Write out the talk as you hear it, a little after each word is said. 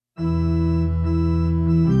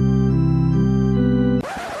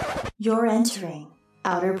You're entering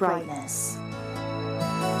outer brightness.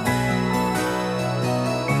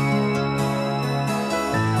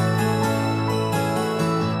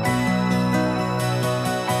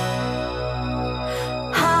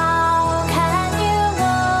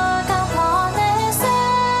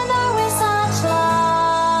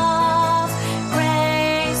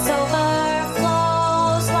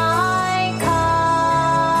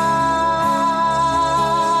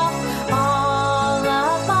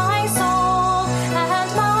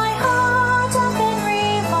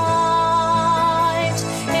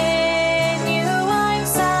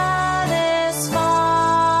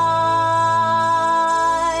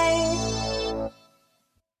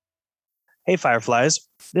 Hey Fireflies,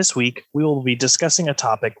 this week we will be discussing a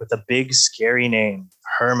topic with a big scary name,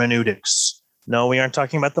 hermeneutics. No, we aren't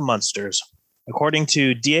talking about the monsters. According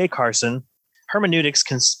to D.A. Carson, hermeneutics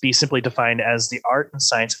can be simply defined as the art and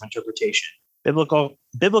science of interpretation.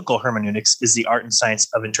 Biblical hermeneutics is the art and science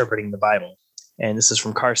of interpreting the Bible. And this is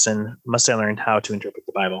from Carson, Must I Learn How to Interpret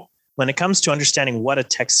the Bible? When it comes to understanding what a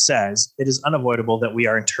text says, it is unavoidable that we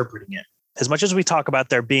are interpreting it. As much as we talk about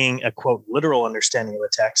there being a, quote, literal understanding of a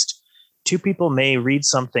text, two people may read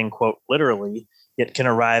something, quote, literally, yet can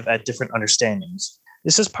arrive at different understandings.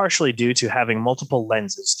 This is partially due to having multiple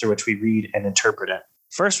lenses through which we read and interpret it.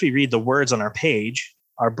 First, we read the words on our page.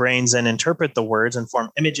 Our brains then interpret the words and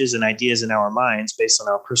form images and ideas in our minds based on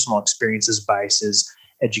our personal experiences, biases,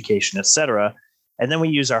 education, etc. And then we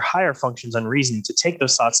use our higher functions on reasoning to take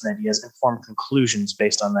those thoughts and ideas and form conclusions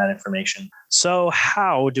based on that information. So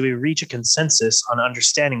how do we reach a consensus on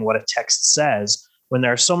understanding what a text says when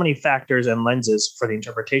there are so many factors and lenses for the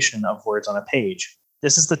interpretation of words on a page?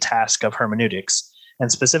 This is the task of hermeneutics, and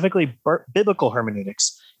specifically biblical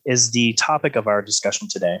hermeneutics is the topic of our discussion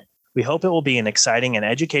today. We hope it will be an exciting and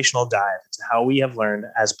educational dive into how we have learned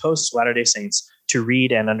as post-Latter-day Saints to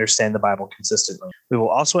read and understand the Bible consistently. We will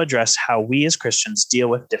also address how we as Christians deal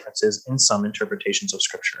with differences in some interpretations of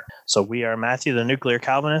Scripture. So we are Matthew, the nuclear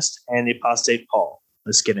Calvinist, and the apostate Paul.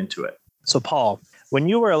 Let's get into it. So Paul, when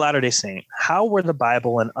you were a Latter-day Saint, how were the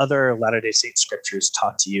Bible and other Latter-day Saint scriptures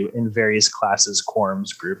taught to you in various classes,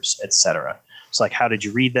 quorums, groups, etc.? So like, how did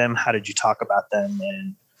you read them? How did you talk about them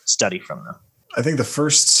and study from them? I think the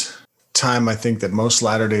first time I think that most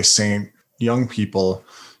Latter-day Saint young people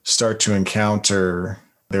start to encounter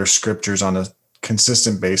their scriptures on a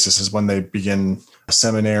consistent basis is when they begin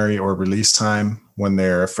seminary or release time when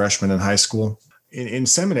they're a freshman in high school. In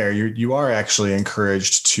seminary, you are actually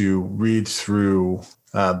encouraged to read through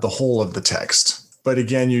the whole of the text. But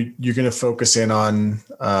again, you're going to focus in on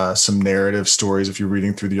some narrative stories. If you're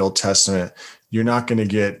reading through the Old Testament, you're not going to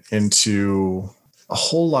get into a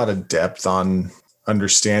whole lot of depth on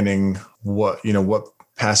understanding what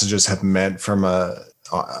passages have meant from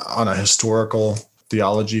on a historical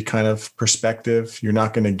theology kind of perspective. You're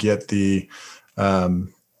not going to get the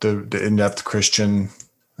in-depth Christian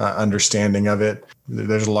understanding of it.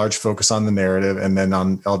 There's a large focus on the narrative and then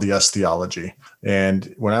on LDS theology.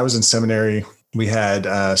 And when I was in seminary, we had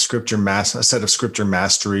a set of scripture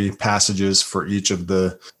mastery passages for each of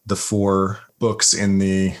the four books in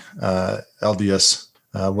the LDS,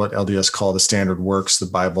 what LDS call the standard works, the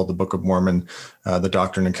Bible, the Book of Mormon, the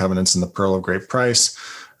Doctrine and Covenants, and the Pearl of Great Price.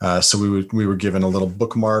 So we were given a little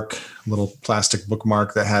bookmark, a little plastic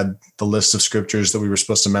bookmark that had the list of scriptures that we were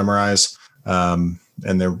supposed to memorize.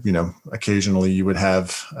 And there, occasionally you would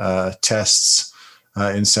have tests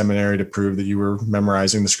in seminary to prove that you were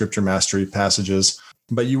memorizing the scripture mastery passages.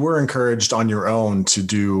 But you were encouraged on your own to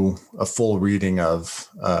do a full reading of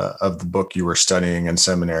the book you were studying in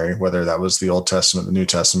seminary, whether that was the Old Testament, the New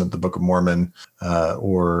Testament, the Book of Mormon,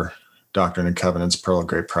 or Doctrine and Covenants, Pearl of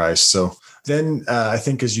Great Price. So then I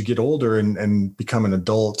think as you get older and become an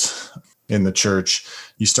adult in the church,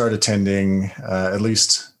 you start attending, at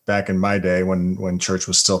least back in my day when church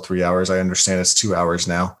was still 3 hours. I understand it's 2 hours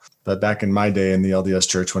now. But back in my day in the LDS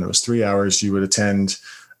church, when it was 3 hours, you would attend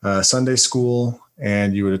Sunday school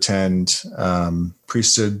and you would attend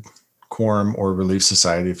priesthood, quorum, or Relief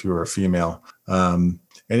Society if you were a female. And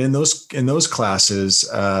in those classes,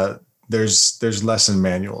 there's lesson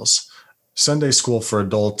manuals. Sunday school for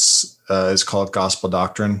adults is called Gospel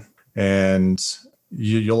Doctrine. And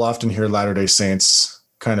you'll often hear Latter-day Saints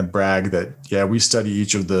kind of brag that, yeah, we study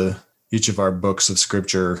each of our books of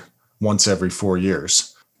scripture once every 4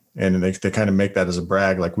 years. And they kind of make that as a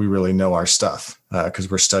brag, like we really know our stuff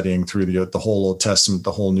because we're studying through the whole Old Testament,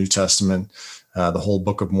 the whole New Testament, the whole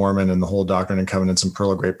Book of Mormon, and the whole Doctrine and Covenants and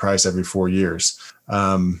Pearl of Great Price every 4 years.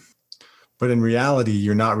 But in reality,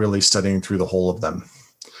 you're not really studying through the whole of them.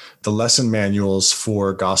 The lesson manuals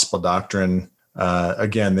for gospel doctrine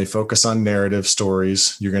Again, they focus on narrative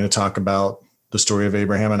stories. You're going to talk about the story of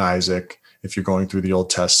Abraham and Isaac. If you're going through the Old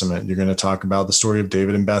Testament, you're going to talk about the story of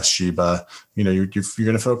David and Bathsheba. You're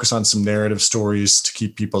going to focus on some narrative stories to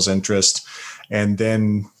keep people's interest. And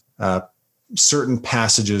then certain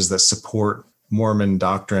passages that support Mormon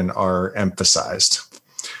doctrine are emphasized.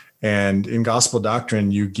 And in gospel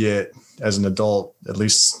doctrine, you get, as an adult, at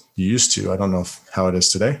least you used to, I don't know how it is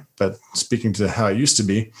today, but speaking to how it used to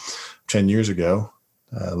be 10 years ago,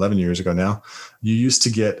 11 years ago now, you used to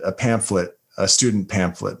get a pamphlet, a student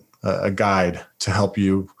pamphlet, a guide to help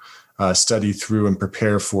you study through and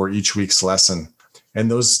prepare for each week's lesson.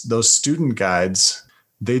 And those student guides,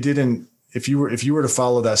 they didn't, if you were to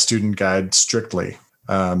follow that student guide strictly,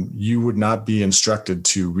 you would not be instructed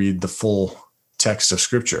to read the full text of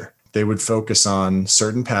Scripture. They would focus on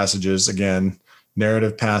certain passages, again,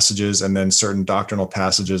 narrative passages, and then certain doctrinal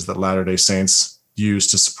passages that Latter-day Saints use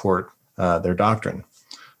to support their doctrine.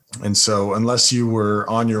 And so unless you were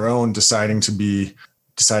on your own deciding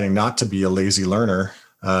not to be a lazy learner,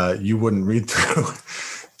 you wouldn't read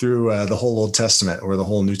through the whole Old Testament or the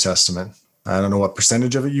whole New Testament. I don't know what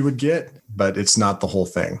percentage of it you would get, but it's not the whole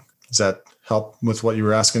thing. Does that help with what you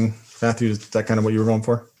were asking, Matthew? Is that kind of what you were going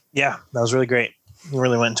for? Yeah, that was really great. You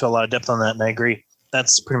really went into a lot of depth on that, and I agree.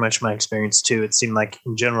 That's pretty much my experience too. It seemed like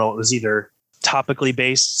in general it was either topically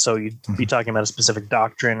based, so you'd be talking about a specific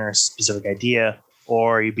doctrine or a specific idea,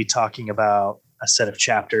 or you'd be talking about a set of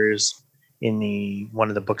chapters in one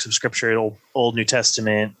of the books of Scripture, Old New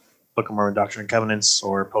Testament, Book of Mormon Doctrine and Covenants,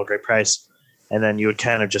 or Poet Great Price, and then you would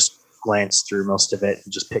kind of just glance through most of it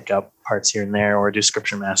and just pick up parts here and there, or do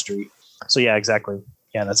Scripture mastery. So yeah, exactly.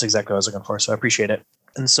 Yeah, that's exactly what I was looking for. So I appreciate it.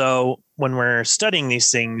 And so when we're studying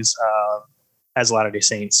these things as Latter-day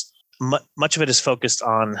Saints, much of it is focused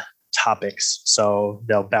on topics. So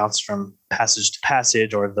they'll bounce from passage to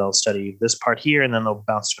passage, or they'll study this part here, and then they'll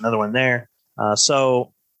bounce to another one there.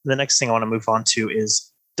 So the next thing I want to move on to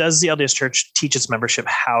is, does the LDS Church teach its membership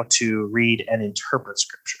how to read and interpret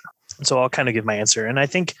Scripture? And so I'll kind of give my answer. And I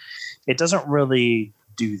think it doesn't really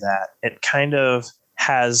do that. It kind of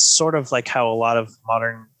has sort of like how a lot of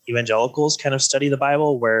modern evangelicals kind of study the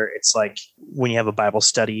Bible, where it's like when you have a Bible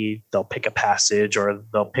study, they'll pick a passage or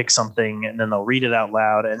they'll pick something and then they'll read it out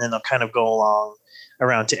loud, and then they'll kind of go along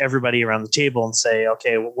around to everybody around the table and say,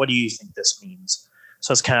 okay, well, what do you think this means?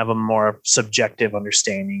 So it's kind of a more subjective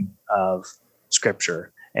understanding of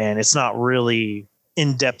Scripture. And it's not really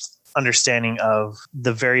in-depth understanding of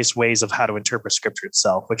the various ways of how to interpret Scripture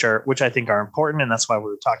itself, which I think are important. And that's why we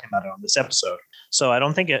were talking about it on this episode. So I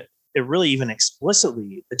don't think it really even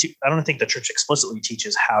explicitly, I don't think the church explicitly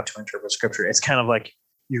teaches how to interpret Scripture. It's kind of like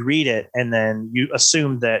you read it and then you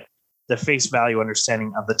assume that the face value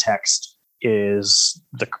understanding of the text is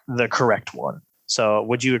the correct one. So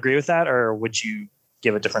would you agree with that, or would you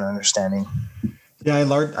give a different understanding? Yeah,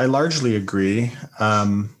 I largely agree.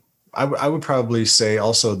 I would probably say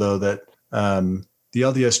also, though, that the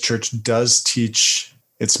LDS Church does teach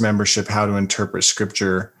its membership how to interpret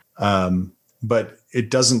Scripture, but it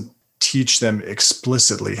doesn't teach them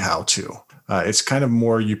explicitly how to. It's kind of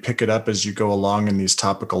more you pick it up as you go along in these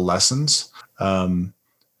topical lessons. And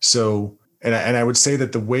I would say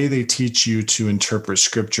that the way they teach you to interpret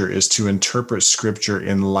Scripture is to interpret Scripture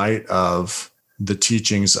in light of the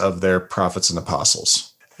teachings of their prophets and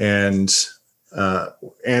apostles, and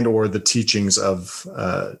or the teachings of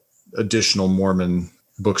additional Mormon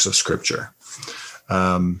books of Scripture.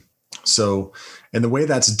 And the way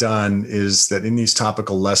that's done is that in these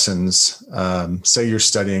topical lessons, say you're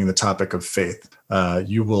studying the topic of faith,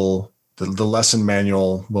 the lesson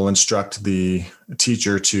manual will instruct the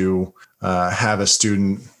teacher to have a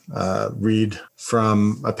student read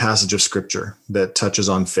from a passage of Scripture that touches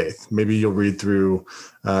on faith. Maybe you'll read through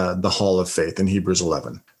the Hall of Faith in Hebrews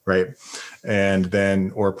 11, right? And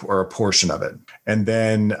then, or a portion of it. And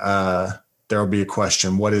then there will be a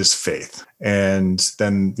question, what is faith? And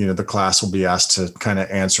then, the class will be asked to kind of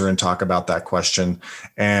answer and talk about that question.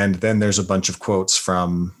 And then there's a bunch of quotes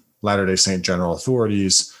from Latter-day Saint general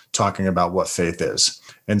authorities talking about what faith is.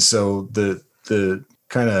 And so the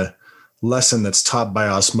kind of lesson that's taught by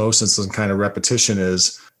osmosis and kind of repetition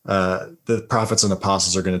is the prophets and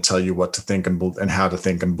apostles are going to tell you what to think and how to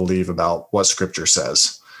think and believe about what Scripture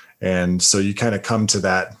says. And so you kind of come to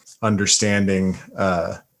that understanding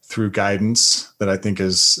through guidance that I think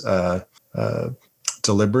is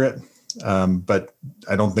deliberate, but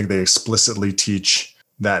I don't think they explicitly teach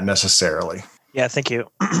that necessarily. Yeah, thank you.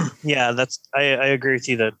 Yeah, I agree with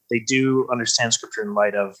you that they do understand Scripture in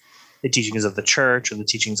light of the teachings of the church or the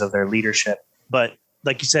teachings of their leadership. But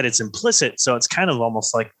like you said, it's implicit. So it's kind of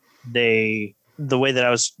almost like they the way that I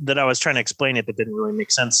was trying to explain it that didn't really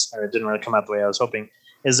make sense, or it didn't really come out the way I was hoping,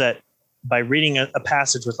 is that by reading a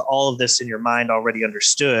passage with all of this in your mind already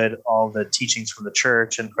understood, all the teachings from the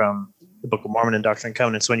church and from the Book of Mormon and Doctrine and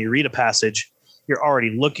Covenants, when you read a passage, you're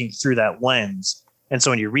already looking through that lens. And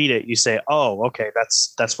so when you read it, you say, oh, okay,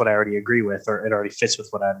 that's what I already agree with, or it already fits with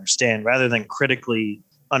what I understand, rather than critically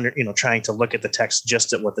trying to look at the text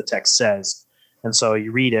just at what the text says. And so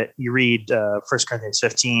you read 1 Corinthians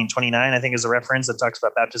 15:29, I think is a reference that talks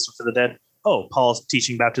about baptism for the dead. Oh, Paul's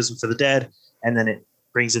teaching baptism for the dead. And then it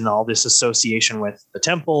brings in all this association with the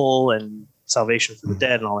temple and salvation for the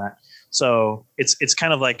dead and all that. So it's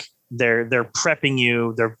kind of like they're prepping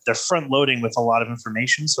you, they're front loading with a lot of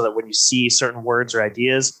information so that when you see certain words or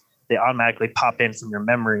ideas, they automatically pop in from your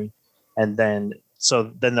memory. And then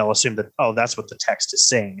they'll assume that, oh, that's what the text is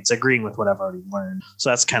saying. It's agreeing with what I've already learned. So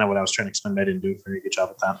that's kind of what I was trying to explain. I didn't do a very good job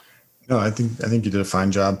with that. No, I think you did a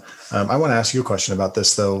fine job. I want to ask you a question about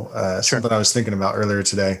this, though. Sure. Something I was thinking about earlier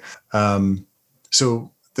today.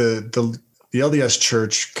 So the LDS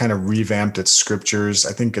Church kind of revamped its scriptures,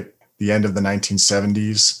 I think, at the end of the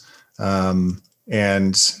 1970s,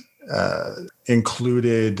 and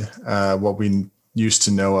included what we used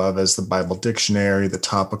to know of as the Bible Dictionary, the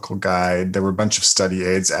Topical Guide. There were a bunch of study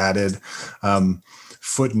aids added,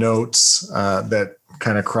 footnotes that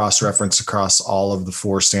kind of cross-reference across all of the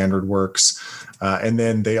 4 standard works. And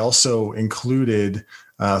then they also included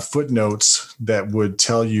footnotes that would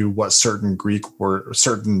tell you what certain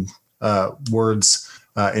words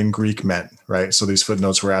in Greek meant, right? So these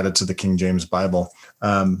footnotes were added to the King James Bible.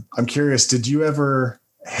 I'm curious, did you ever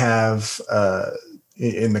have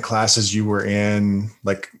in the classes you were in,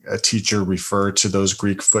 like a teacher refer to those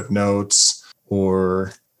Greek footnotes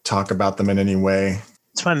or talk about them in any way?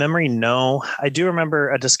 To my memory, no. I do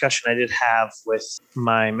remember a discussion I did have with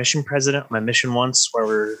my mission president, my mission once,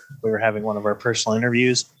 where we were having one of our personal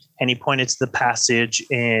interviews, and he pointed to the passage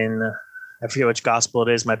in, I forget which gospel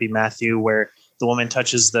it is, might be Matthew, where the woman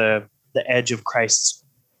touches the edge of Christ's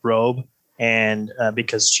robe, and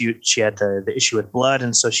because she had the issue with blood,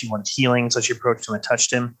 and so she wanted healing, so she approached him and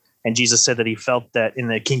touched him. And Jesus said that he felt that, in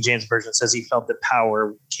the King James Version, it says he felt that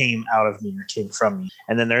power came out of me or came from me.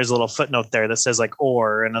 And then there's a little footnote there that says, like,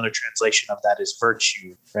 or another translation of that is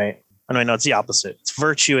virtue, right? I know it's the opposite. It's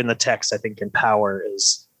virtue in the text, I think, and power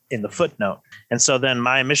is in the footnote. And so then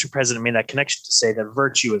my mission president made that connection to say that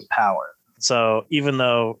virtue is power. So even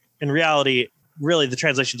though in reality, really the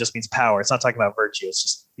translation just means power, it's not talking about virtue. It's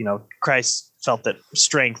just, Christ felt that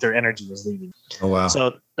strength or energy was leaving. Oh, wow.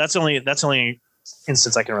 So that's only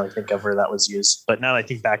instance I can really think of where that was used. But now that I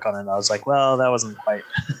think back on it, I was like, well, that wasn't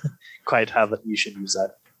quite how that you should use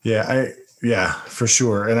that. Yeah, for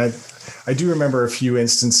sure. And I do remember a few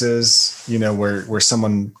instances, where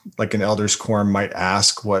someone like an elders quorum might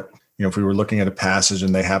ask what, if we were looking at a passage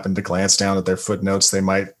and they happened to glance down at their footnotes, they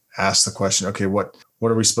might ask the question, okay, what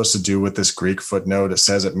are we supposed to do with this Greek footnote? It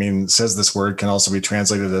says this word can also be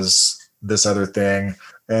translated as this other thing.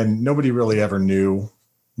 And nobody really ever knew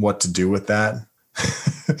what to do with that.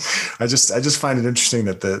 I just find it interesting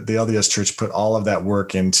that the LDS Church put all of that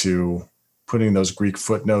work into putting those Greek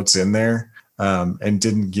footnotes in there, and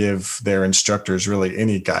didn't give their instructors really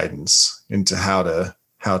any guidance into how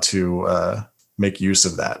to make use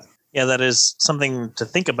of that. Yeah, that is something to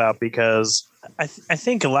think about, because I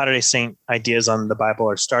think Latter-day Saint ideas on the Bible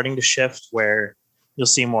are starting to shift, where you'll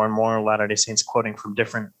see more and more Latter-day Saints quoting from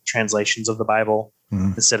different translations of the Bible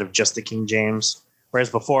instead of just the King James. Whereas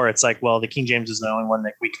before, it's like, well, the King James is the only one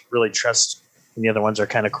that we can really trust, and the other ones are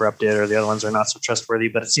kind of corrupted, or the other ones are not so trustworthy.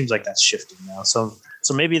 But it seems like that's shifting now. So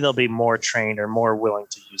maybe they'll be more trained or more willing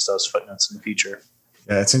to use those footnotes in the future.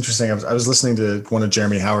 Yeah, it's interesting. I was listening to one of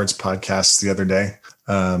Jeremy Howard's podcasts the other day.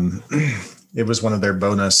 It was one of their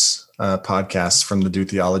bonus podcasts from the Do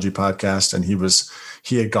Theology podcast, and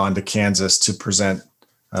he had gone to Kansas to present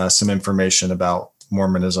some information about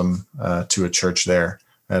Mormonism to a church there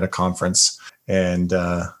at a conference. And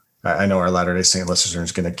I know our Latter-day Saint listener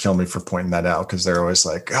is going to kill me for pointing that out, because they're always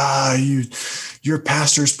like, your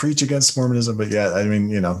pastors preach against Mormonism. But yeah, I mean,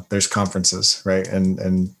 there's conferences, right?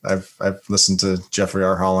 And I've listened to Jeffrey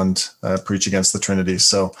R. Holland preach against the Trinity.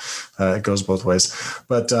 So it goes both ways.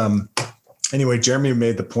 But anyway, Jeremy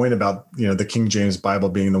made the point about, the King James Bible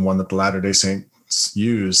being the one that the Latter-day Saints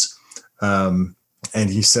use. And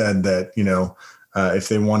he said that, if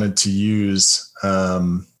they wanted to use,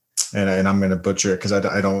 and I'm going to butcher it because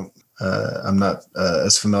I'm not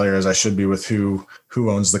as familiar as I should be with who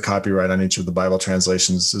owns the copyright on each of the Bible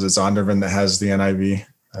translations. Is it Zondervan that has the NIV?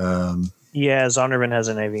 Yeah, Zondervan has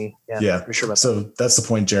an NIV. Yeah, for sure about so that. That's the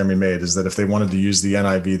point Jeremy made, is that if they wanted to use the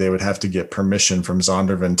NIV, they would have to get permission from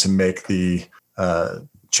Zondervan to make the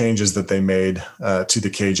changes that they made to the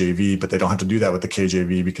KJV, but they don't have to do that with the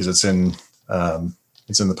KJV because it's in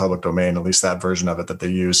the public domain, at least that version of it that they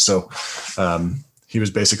use. So he was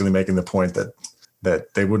basically making the point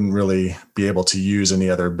that they wouldn't really be able to use any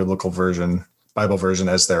other Bible version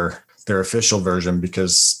as their official version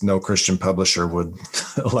because no Christian publisher would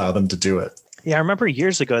allow them to do it. Yeah, I remember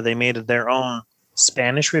years ago they made their own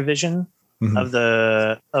Spanish revision of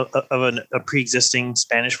a pre-existing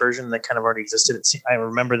Spanish version that kind of already existed. I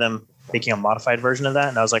remember them making a modified version of that,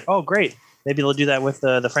 and I was like, "Oh, great! Maybe they'll do that with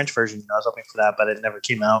the French version." I was hoping for that, but it never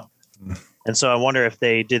came out. And so I wonder if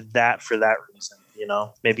they did that for that reason.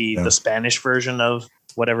 Maybe the Spanish version of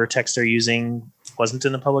whatever text they're using wasn't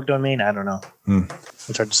in the public domain. I don't know.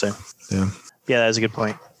 It's hard to say. Yeah, that's a good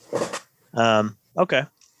point. Okay,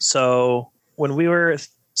 so when we were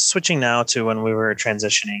switching now to when we were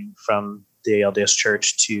transitioning from the LDS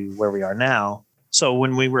Church to where we are now. So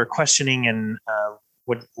when we were questioning and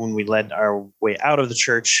when we led our way out of the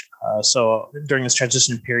church, so during this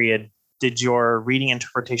transition period, did your reading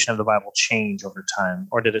interpretation of the Bible change over time,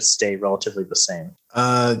 or did it stay relatively the same?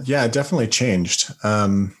 Yeah, it definitely changed.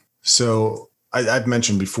 So I've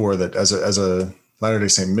mentioned before that as a Latter-day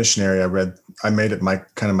Saint missionary, I made it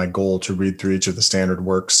my goal to read through each of the standard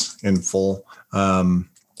works in full.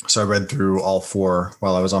 So I read through all 4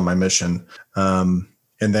 while I was on my mission. And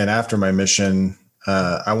then after my mission,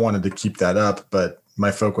 I wanted to keep that up, but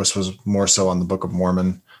my focus was more so on the Book of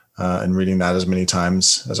Mormon and reading that as many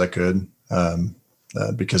times as I could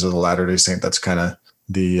because of the Latter-day Saint. That's kind of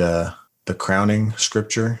the crowning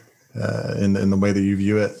scripture in the way that you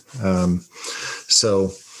view it.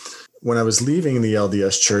 So when I was leaving the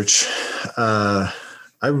LDS Church,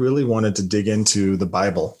 I really wanted to dig into the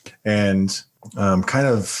Bible. And kind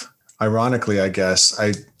of ironically, I guess,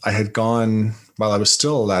 I had gone, while I was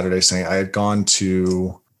still a Latter-day Saint, I had gone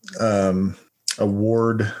to a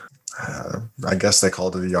ward, I guess they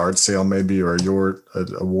called it a yard sale maybe, or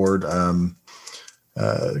a ward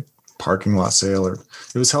parking lot sale, or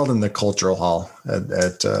it was held in the cultural hall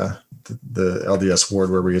at the LDS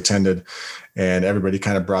ward where we attended, and everybody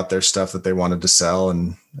kind of brought their stuff that they wanted to sell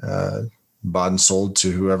and bought and sold to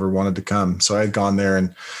whoever wanted to come. So I had gone there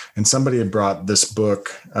and somebody had brought this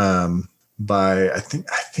book by, I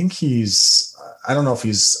think he's, I don't know if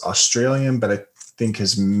he's Australian, but I think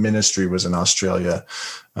his ministry was in Australia.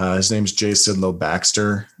 His name's J. Sidlow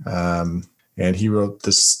Baxter. And he wrote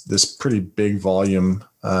this pretty big volume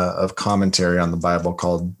of commentary on the Bible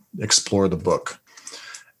called Explore the Book.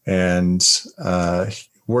 And I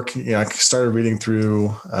started reading through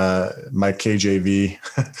my KJV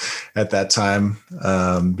at that time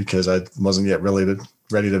because I wasn't yet really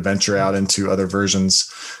ready to venture out into other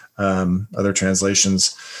versions, other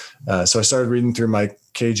translations. So I started reading through my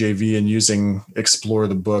KJV and using Explore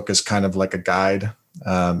the Book as kind of like a guide.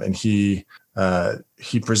 And he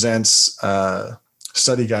presents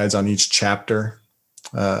study guides on each chapter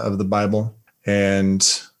of the Bible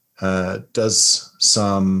and does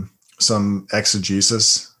some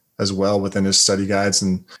exegesis as well within his study guides.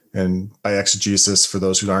 And by exegesis, for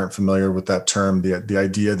those who aren't familiar with that term, the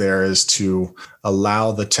idea there is to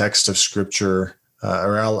allow the text of Scripture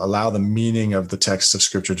or allow the meaning of the text of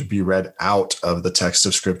Scripture to be read out of the text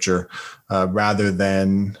of Scripture rather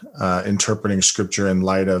than interpreting Scripture in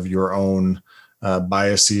light of your own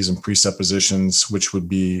biases and presuppositions, which would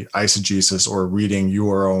be eisegesis, or reading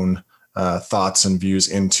your own thoughts and views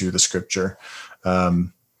into the Scripture.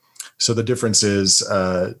 So the difference is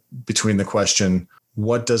between the question,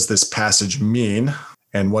 what does this passage mean?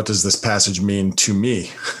 And what does this passage mean to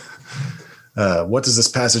me? What does this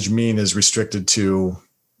passage mean is restricted to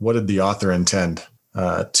what did the author intend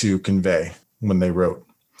to convey when they wrote?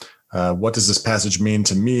 What does this passage mean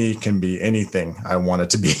to me can be anything I want it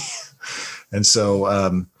to be. And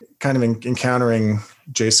so kind of encountering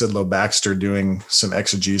J. Sidlow Baxter doing some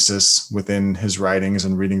exegesis within his writings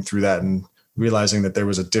and reading through that and realizing that there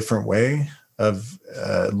was a different way of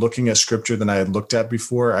looking at Scripture than I had looked at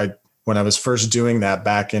before. When I was first doing that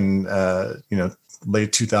back in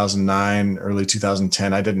late 2009, early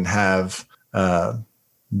 2010, I didn't have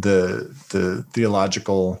the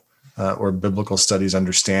theological or biblical studies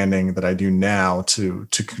understanding that I do now to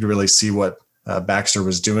really see what Baxter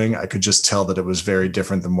was doing. I could just tell that it was very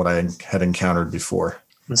different than what I had encountered before.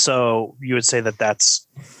 And so you would say that that's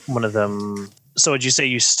one of them. So would you say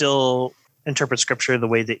you still interpret Scripture the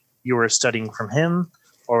way that you were studying from him,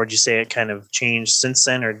 or would you say it kind of changed since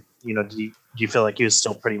then? Or, do you feel like he was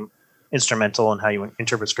still pretty instrumental in how you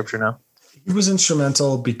interpret Scripture now? He was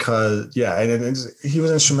instrumental because, he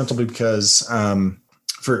was instrumental because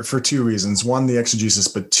for two reasons. One, the exegesis,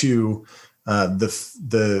 but two,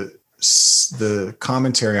 the the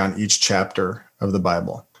commentary on each chapter of the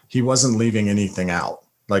Bible. He wasn't leaving anything out.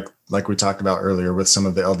 Like we talked about earlier with some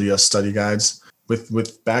of the LDS study guides.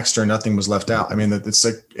 With Baxter, nothing was left out. I mean, it's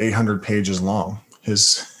like 800 pages long,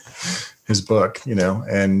 his book,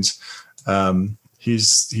 and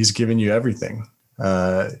he's given you everything.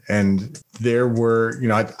 And there were,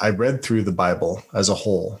 I read through the Bible as a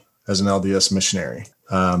whole as an LDS missionary.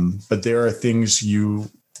 But there are things you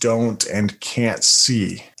don't and can't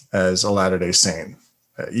see as a Latter-day Saint,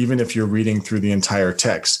 even if you're reading through the entire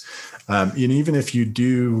text. And even if you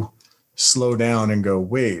do slow down and go,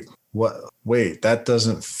 wait, that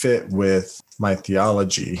doesn't fit with my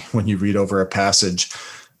theology. When you read over a passage,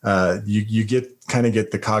 you get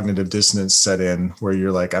the cognitive dissonance set in where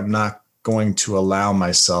you're like, I'm not going to allow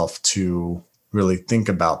myself to really think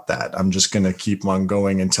about that. I'm just going to keep on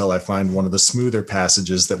going until I find one of the smoother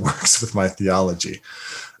passages that works with my theology.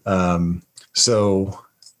 You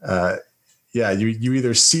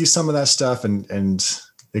either see some of that stuff and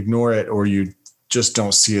ignore it, or you just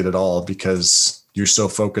don't see it at all because you're so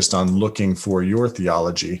focused on looking for your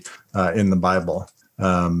theology in the Bible.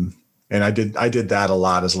 And I did that a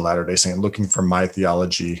lot as a Latter-day Saint, looking for my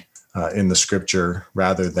theology in the Scripture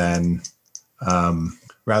rather than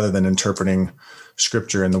interpreting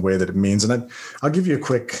Scripture in the way that it means. And I'll give you a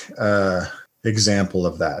quick example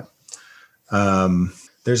of that.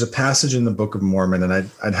 There's a passage in the Book of Mormon, and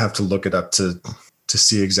I'd have to look it up to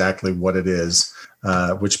see exactly what it is,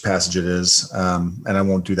 which passage it is. And I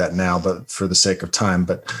won't do that now, but for the sake of time,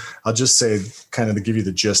 but I'll just say, kind of to give you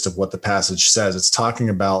the gist of what the passage says. It's talking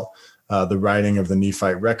about the writing of the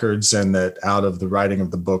Nephite records, and that out of the writing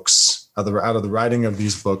of the books, out of the writing of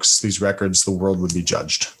these books, these records, the world would be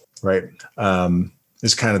judged, right?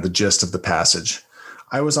 Is kind of the gist of the passage.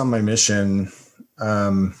 I was on my mission,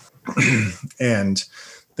 and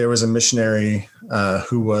there was a missionary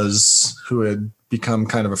who had become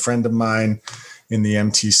kind of a friend of mine in the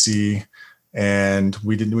MTC, and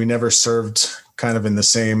we never served kind of in the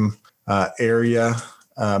same area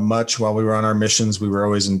much while we were on our missions. We were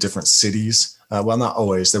always in different cities. Well, not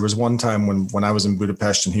always. There was one time when I was in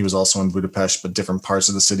Budapest and he was also in Budapest, but different parts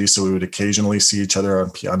of the city. So we would occasionally see each other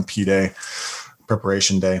on P Day,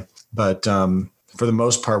 preparation day. But for the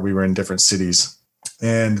most part, we were in different cities.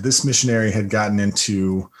 And this missionary had gotten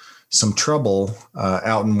into some trouble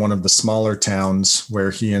out in one of the smaller towns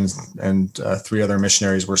where he and three other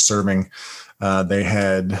missionaries were serving. They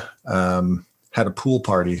had had a pool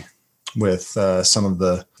party with some of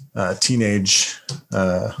the teenage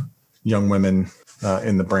young women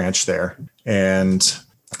in the branch there. And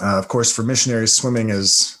of course, for missionaries, swimming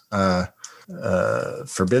is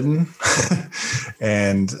forbidden.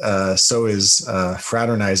 And so is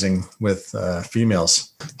fraternizing with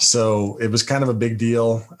females. So it was kind of a big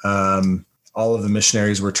deal. All of the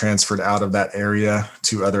missionaries were transferred out of that area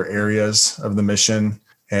to other areas of the mission.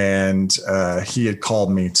 And he had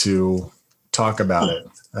called me to talk about it.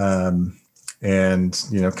 And,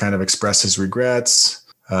 kind of express his regrets.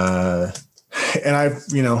 And I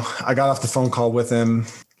got off the phone call with him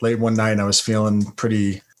late one night, and I was feeling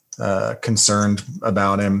pretty concerned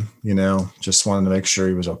about him, just wanted to make sure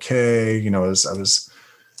he was okay. He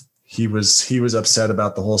was upset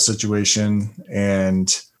about the whole situation.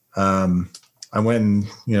 And I went and,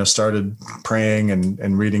 started praying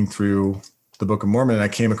and reading through the Book of Mormon. And I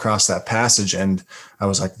came across that passage and I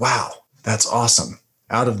was like, wow, that's awesome.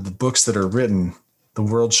 Out of the books that are written, the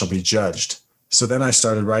world shall be judged. So then I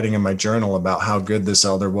started writing in my journal about how good this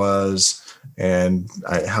elder was and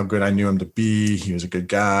how good I knew him to be. He was a good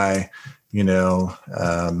guy. He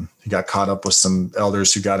got caught up with some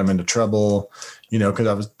elders who got him into trouble,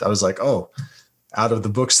 because I was like, oh, out of the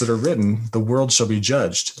books that are written, the world shall be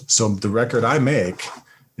judged. So the record I make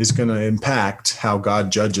is going to impact how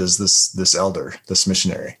God judges this elder, this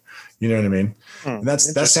missionary. You know what I mean? And that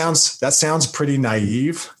sounds pretty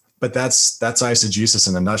naive, but that's eisegesis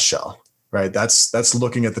in a nutshell, right? That's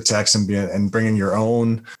looking at the text and bringing your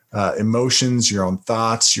own emotions, your own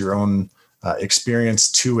thoughts, your own experience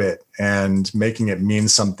to it, and making it mean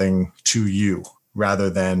something to you rather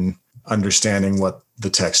than understanding what the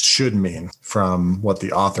text should mean from what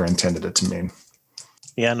the author intended it to mean.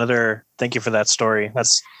 Yeah, thank you for that story.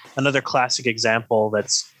 That's another classic example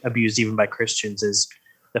that's abused even by Christians is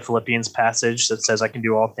the Philippians passage that says, I can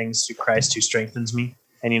do all things through Christ who strengthens me.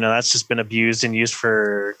 And, that's just been abused and used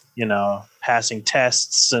for, passing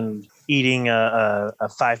tests and eating a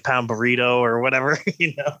 5-pound burrito or whatever,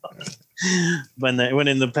 when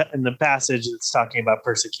in the passage, it's talking about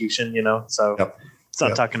persecution, so yep. It's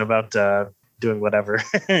not talking about doing whatever,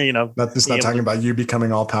 It's not talking about you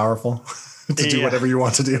becoming all powerful to do whatever you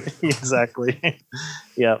want to do. Exactly.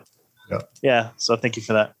 Yeah. Yeah. So thank you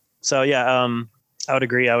for that. So yeah, I would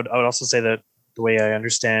agree. I would also say that the way I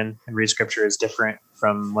understand and read scripture is different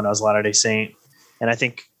from when I was a Latter-day Saint. And I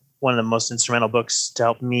think one of the most instrumental books to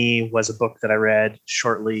help me was a book that I read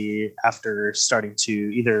shortly after starting to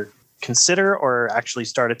either consider or actually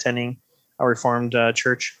start attending a Reformed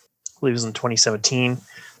church. I believe it was in 2017.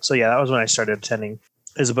 So yeah, that was when I started attending.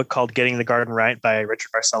 There's a book called Getting the Garden Right by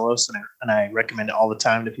Richard Barcelos, and I recommend it all the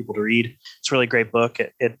time to people to read. It's a really great book.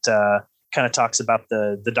 It kind of talks about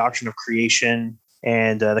the doctrine of creation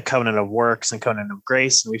and the covenant of works and covenant of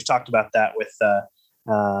grace. And we've talked about that with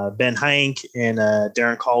Ben Hink and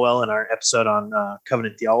Darren Caldwell in our episode on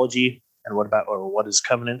covenant theology and what is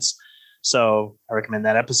covenants. So I recommend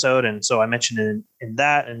that episode. And so I mentioned in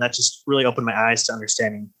that, and that just really opened my eyes to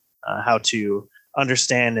understanding how to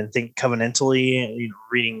understand and think covenantally,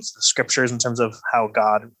 reading the scriptures in terms of how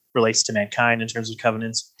God relates to mankind in terms of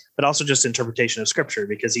covenants, but also just interpretation of scripture,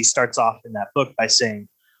 because he starts off in that book by saying,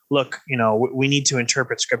 look, we need to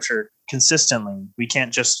interpret scripture consistently. We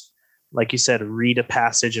can't just, like you said, read a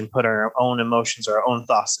passage and put our own emotions or our own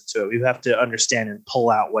thoughts into it. We have to understand and pull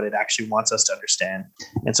out what it actually wants us to understand.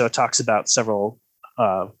 And so it talks about several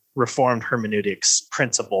Reformed hermeneutics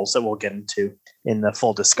principles that we'll get into in the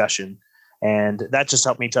full discussion. And that just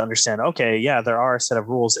helped me to understand, okay, yeah, there are a set of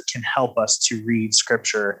rules that can help us to read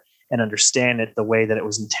scripture and understand it the way that it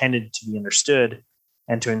was intended to be understood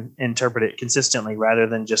and to interpret it consistently, rather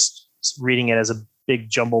than just reading it as a big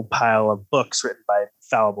jumbled pile of books written by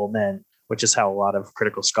fallible men, which is how a lot of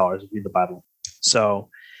critical scholars view the Bible. So,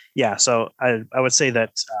 yeah, so I would say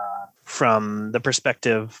that from the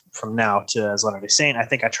perspective from now to as Latter-day Saint, I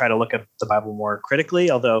think I try to look at the Bible more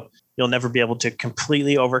critically, although you'll never be able to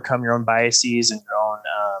completely overcome your own biases and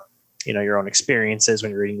your own experiences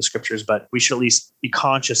when you're reading the scriptures, but we should at least be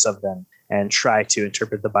conscious of them and try to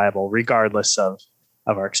interpret the Bible regardless of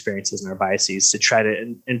our experiences and our biases, to try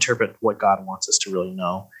to interpret what God wants us to really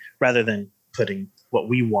know, rather than putting what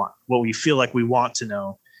we feel like we want to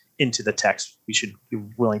know into the text. We should be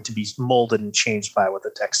willing to be molded and changed by what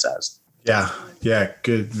the text says. Yeah.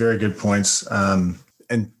 Good. Very good points.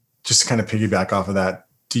 And just to kind of piggyback off of that,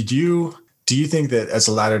 do you think that as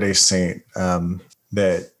a Latter-day Saint,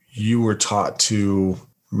 that you were taught to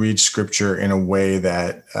read scripture in a way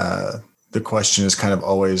that the question is kind of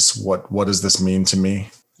always, what does this mean to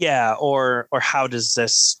me? Yeah. Or how does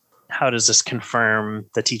this confirm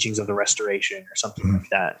the teachings of the restoration or something like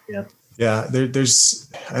that? Yeah. Yeah.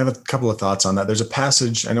 I have a couple of thoughts on that. There's a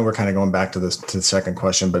passage, I know we're kind of going back to the second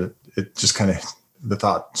question, but it just kind of, the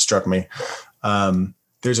thought struck me.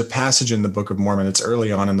 There's a passage in the Book of Mormon. It's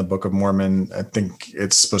early on in the Book of Mormon. I think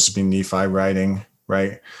it's supposed to be Nephi writing,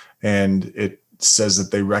 right? And it says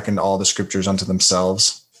that they reckoned all the scriptures unto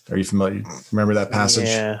themselves. Are you familiar? Remember that passage?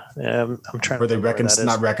 Yeah. I'm trying to remember.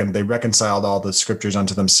 They reconciled all the scriptures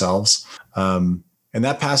unto themselves. And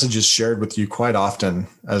that passage is shared with you quite often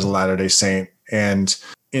as a Latter-day Saint. And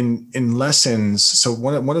in lessons, so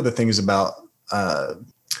one of the things about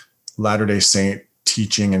Latter-day Saint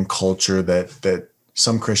teaching and culture that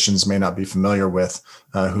some Christians may not be familiar with,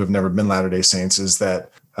 who have never been Latter-day Saints, is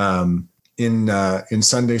that in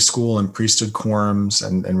Sunday school and priesthood quorums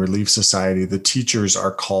and Relief Society, the teachers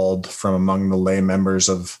are called from among the lay members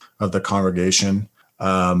of the congregation.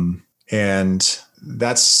 And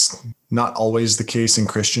that's not always the case in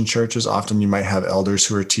Christian churches. Often you might have elders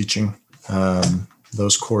who are teaching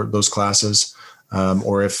those classes.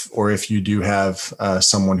 Or if you do have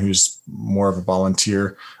someone who's more of a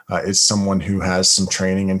volunteer, it's someone who has some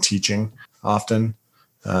training and teaching often,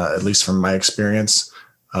 at least from my experience.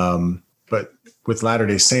 But with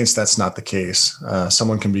Latter-day Saints, that's not the case.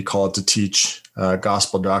 Someone can be called to teach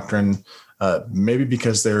gospel doctrine, maybe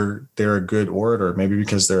because they're a good orator, maybe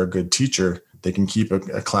because they're a good teacher. They can keep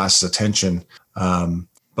a class's attention,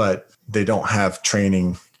 but they don't have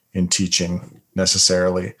training in teaching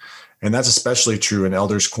necessarily. And that's especially true in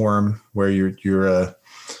elders quorum, where you're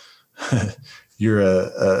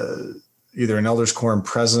either an elders quorum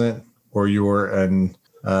president or you're an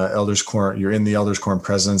elders quorum. You're in the elders quorum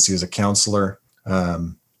presidency as a counselor,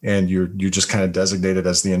 and you're just kind of designated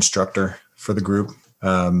as the instructor for the group.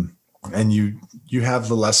 And you have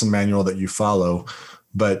the lesson manual that you follow,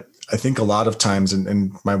 but I think a lot of times,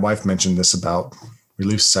 and my wife mentioned this about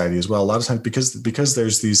Relief Society as well, a lot of times because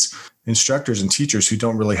there's these instructors and teachers who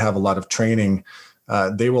don't really have a lot of training,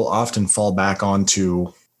 they will often fall back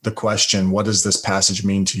onto the question, what does this passage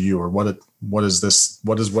mean to you? Or what is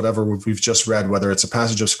whatever we've just read, whether it's a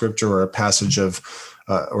passage of scripture or a passage of,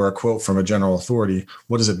 or a quote from a general authority,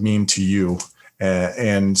 what does it mean to you?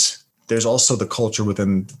 And there's also the culture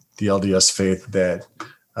within the LDS faith that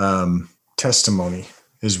testimony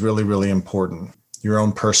is really, really important. Your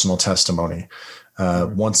own personal testimony.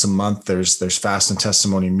 Once a month, there's fast and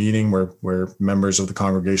testimony meeting where members of the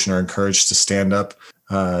congregation are encouraged to stand up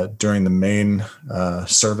during the main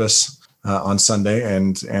service on Sunday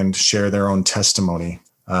and share their own testimony.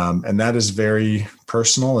 And that is very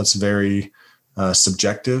personal. It's very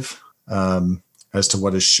subjective as to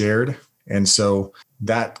what is shared. And so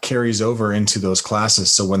that carries over into those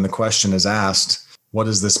classes. So when the question is asked, what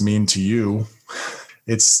does this mean to you?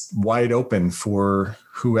 It's wide open for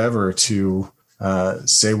whoever to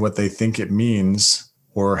say what they think it means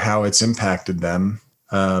or how it's impacted them.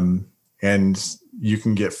 And you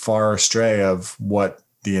can get far astray of what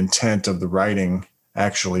the intent of the writing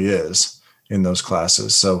actually is in those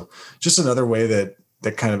classes. So just another way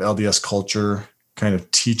that kind of LDS culture kind of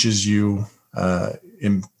teaches you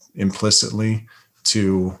implicitly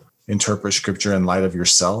to interpret scripture in light of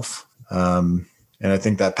yourself. And I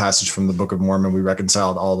think that passage from the Book of Mormon, we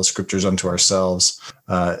reconciled all the scriptures unto ourselves,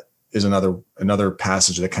 is another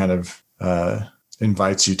passage that kind of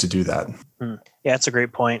invites you to do that. Yeah, it's a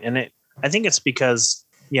great point. And I think it's because,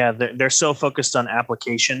 they're so focused on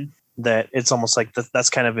application that it's almost like that's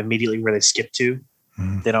kind of immediately where they skip to.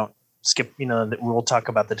 They don't skip, we'll talk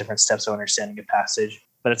about the different steps of understanding a passage,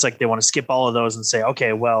 but it's like they want to skip all of those and say,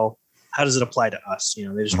 okay, well, how does it apply to us?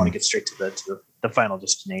 They just want to get straight to the final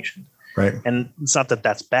destination. Right. And it's not that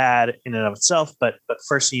that's bad in and of itself, but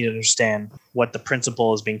first you need to understand what the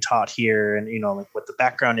principle is being taught here and, like what the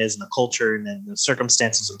background is and the culture and then the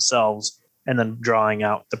circumstances themselves, and then drawing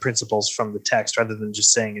out the principles from the text rather than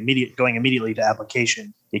just saying going immediately to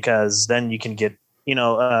application, because then you can get,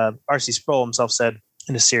 R.C. Sproul himself said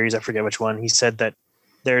in a series, I forget which one, he said that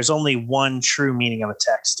there's only one true meaning of a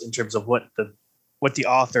text in terms of what the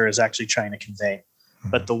author is actually trying to convey.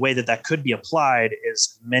 But the way that could be applied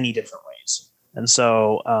is many different ways. And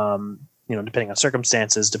so, depending on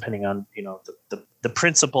circumstances, depending on, the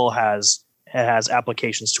principle has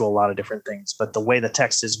applications to a lot of different things, but the way the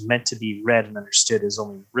text is meant to be read and understood is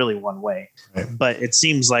only really one way. Right. But it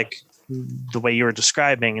seems like the way you were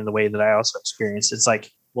describing and the way that I also experienced, it's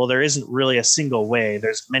like, well, there isn't really a single way.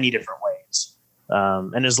 There's many different ways.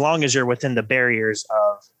 And as long as you're within the barriers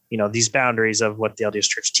of, these boundaries of what the LDS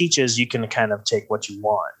Church teaches, you can kind of take what you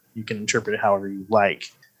want. You can interpret it however you like.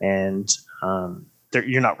 And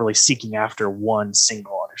you're not really seeking after one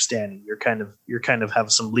single understanding. You're kind of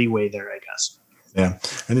have some leeway there, I guess. Yeah.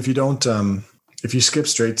 And if you don't, if you skip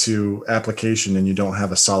straight to application and you don't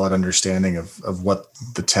have a solid understanding of what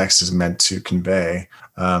the text is meant to convey,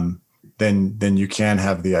 then you can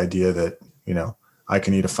have the idea that, I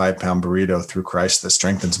can eat a 5-pound burrito through Christ that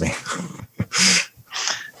strengthens me.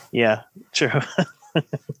 Yeah, true.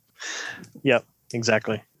 Yep,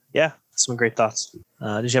 exactly. Yeah, some great thoughts.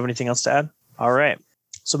 Did you have anything else to add? All right.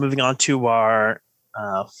 So moving on to our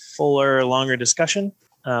fuller, longer discussion.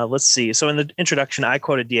 Let's see. So in the introduction, I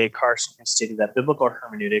quoted D.A. Carson, who stated that biblical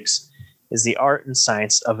hermeneutics is the art and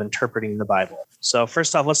science of interpreting the Bible. So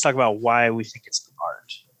first off, let's talk about why we think it's an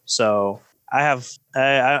art. So I have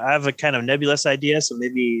a kind of nebulous idea, so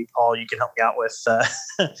maybe, Paul, you can help me out with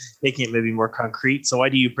making it maybe more concrete. So why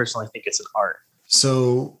do you personally think it's an art?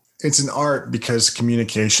 So it's an art because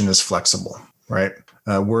communication is flexible, right?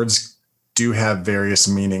 Words do have various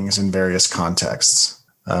meanings in various contexts.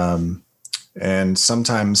 And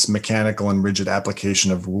sometimes mechanical and rigid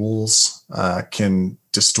application of rules can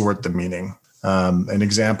distort the meaning. An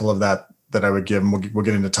example of that I would give, and we'll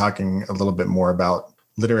get into talking a little bit more about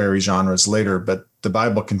literary genres later, but the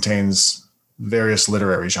Bible contains various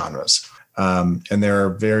literary genres. And there are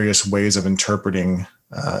various ways of interpreting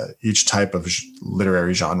each type of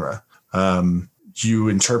literary genre. You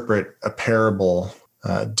interpret a parable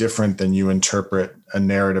different than you interpret a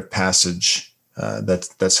narrative passage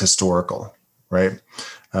that's historical, right?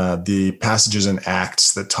 The passages in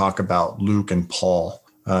Acts that talk about Luke and Paul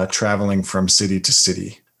traveling from city to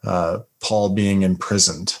city, Paul being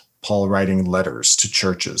imprisoned, Paul writing letters to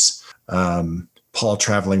churches, Paul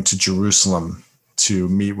traveling to Jerusalem to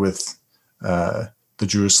meet with the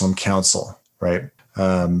Jerusalem Council, right?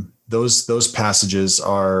 Those passages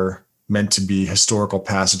are meant to be historical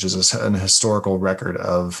passages, an historical record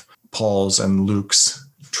of Paul's and Luke's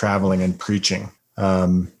traveling and preaching.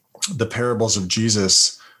 The parables of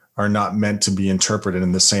Jesus are not meant to be interpreted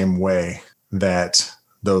in the same way that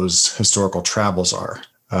those historical travels are.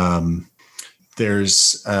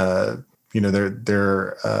 There's,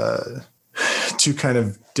 there are two kind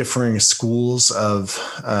of differing schools of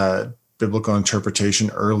biblical interpretation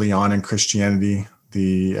early on in Christianity,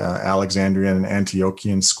 the Alexandrian and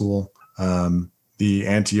Antiochian school. The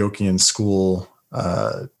Antiochian school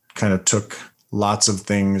kind of took lots of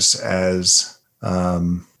things as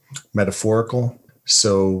metaphorical.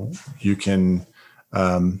 So you can,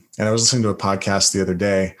 and I was listening to a podcast the other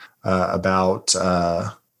day about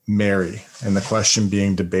Mary, and the question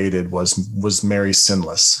being debated was Mary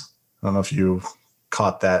sinless? I don't know if you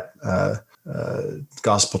caught that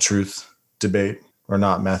gospel truth debate or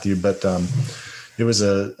not, Matthew, but it was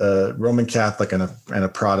a Roman Catholic and a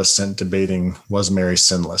Protestant debating, was Mary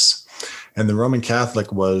sinless? And the Roman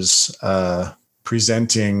Catholic was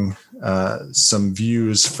presenting some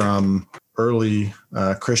views from early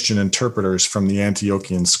Christian interpreters from the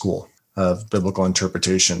Antiochian school of biblical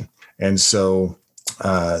interpretation. And so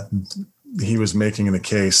he was making the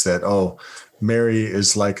case that, Mary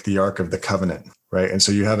is like the Ark of the Covenant, right? And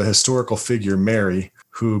so you have a historical figure, Mary,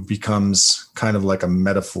 who becomes kind of like a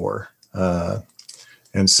metaphor.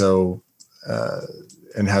 And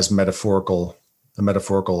has a metaphorical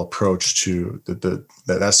approach to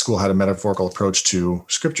that school had a metaphorical approach to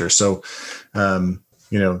scripture. So,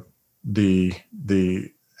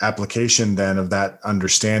 the application then of that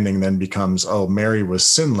understanding then becomes, Mary was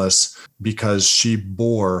sinless because she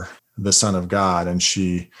bore the Son of God, and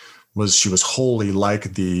she was wholly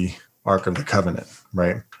like the Ark of the Covenant,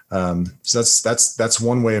 right? So that's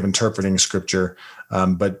one way of interpreting scripture.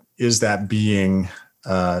 But is that being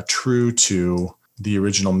true to the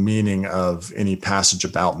original meaning of any passage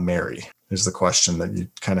about Mary is the question that you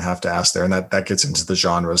kind of have to ask there. And that gets into the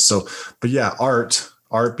genres. So, but yeah, art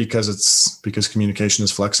because communication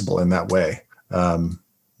is flexible in that way.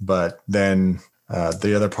 But then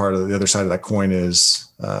the other side of that coin is,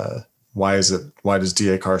 why does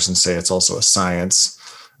D.A. Carson say it's also a science?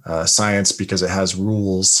 Science because it has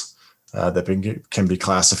rules that can be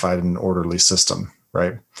classified in an orderly system,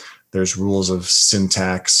 right? There's rules of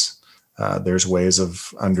syntax. There's ways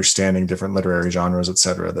of understanding different literary genres, et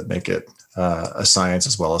cetera, that make it a science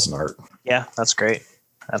as well as an art. Yeah, that's great.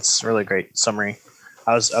 That's a really great summary.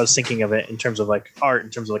 I was thinking of it in terms of like art, in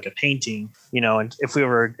terms of like a painting, and if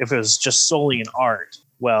it was just solely an art,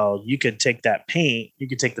 well, you could take that paint, you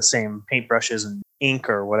could take the same paintbrushes and ink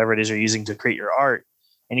or whatever it is you're using to create your art,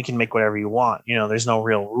 and you can make whatever you want. There's no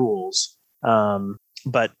real rules.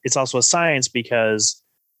 But it's also a science because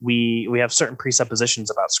we have certain presuppositions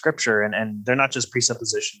about scripture, and they're not just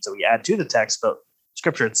presuppositions that we add to the text, but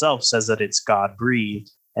scripture itself says that it's God breathed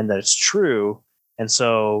and that it's true. And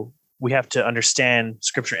so we have to understand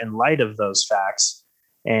scripture in light of those facts.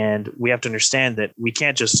 And we have to understand that we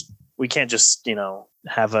can't just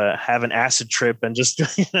have an acid trip and just,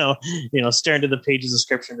 stare into the pages of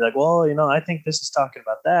scripture and be like, well, I think this is talking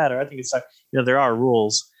about that, or I think it's like, there are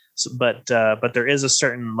rules, but there is a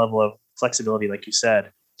certain level of flexibility. Like you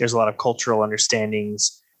said, there's a lot of cultural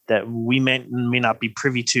understandings that we may not be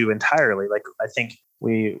privy to entirely. Like, I think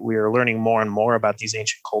we are learning more and more about these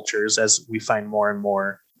ancient cultures as we find more and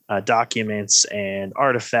more documents and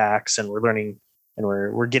artifacts, and we're learning, and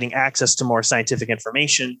we're getting access to more scientific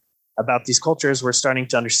information about these cultures. We're starting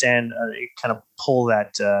to understand, kind of pull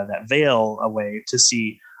that veil away to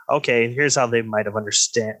see, okay, here's how they might have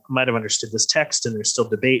understood this text, and there's still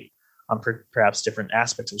debate on perhaps different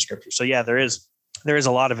aspects of scripture. So yeah, there is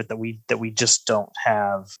a lot of it that we just don't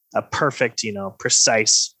have a perfect,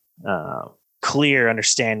 precise, clear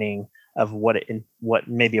understanding of what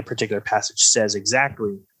maybe a particular passage says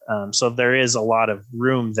exactly. So there is a lot of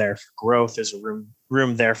room there for growth. There's a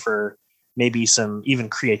room there for maybe some even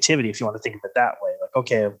creativity, if you want to think of it that way. Like,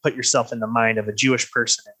 okay, put yourself in the mind of a Jewish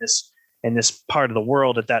person in this part of the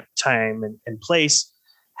world at that time and place.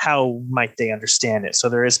 How might they understand it? So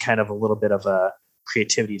there is kind of a little bit of a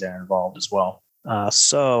creativity there involved as well.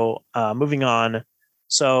 So moving on.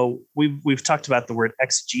 So we've talked about the word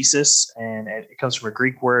exegesis, and it comes from a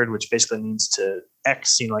Greek word, which basically means to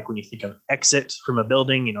like when you think of exit from a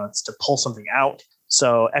building, it's to pull something out.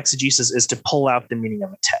 So exegesis is to pull out the meaning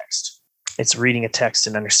of a text. It's reading a text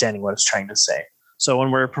and understanding what it's trying to say. So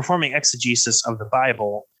when we're performing exegesis of the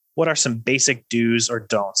Bible, what are some basic do's or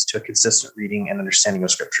don'ts to a consistent reading and understanding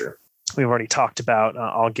of Scripture? We've already talked about,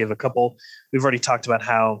 I'll give a couple. We've already talked about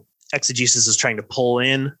how exegesis is trying to pull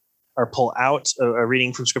in or pull out a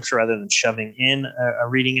reading from Scripture rather than shoving in a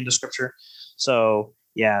reading into Scripture. So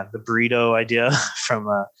yeah, the burrito idea from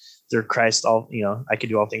through Christ, I can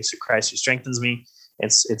do all things through Christ who strengthens me.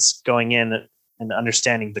 It's going in and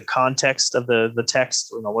understanding the context of the text,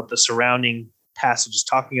 what the surrounding passage is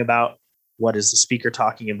talking about, what is the speaker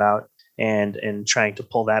talking about, and trying to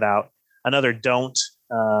pull that out. Another don't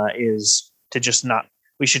is to just not.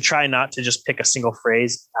 We should try not to just pick a single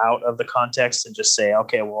phrase out of the context and just say,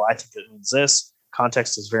 okay, well, I think it means this.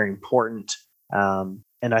 Context is very important.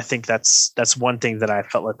 And I think that's one thing that I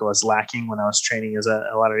felt like was lacking when I was training as a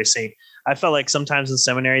latter-day Saint. I felt like sometimes in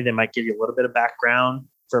seminary, they might give you a little bit of background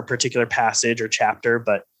for a particular passage or chapter,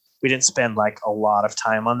 but we didn't spend like a lot of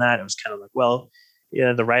time on that. It was kind of like, well,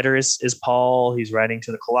 yeah, the writer is Paul. He's writing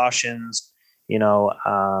to the Colossians.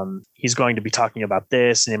 He's going to be talking about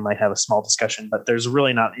this, and it might have a small discussion, but there's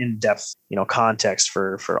really not in-depth, context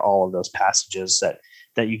for all of those passages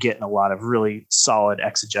that you get in a lot of really solid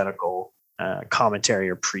exegetical commentary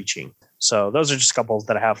or preaching. So those are just a couple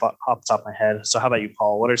that I have off the top of my head. So how about you,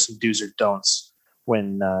 Paul? What are some do's or don'ts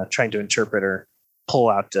when trying to interpret or pull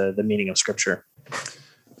out the meaning of Scripture?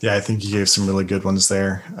 Yeah, I think you gave some really good ones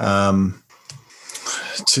there.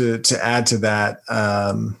 To add to that,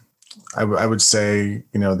 I would say,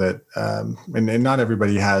 that, and not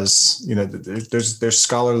everybody has, there's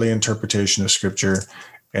scholarly interpretation of Scripture,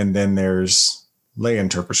 and then there's lay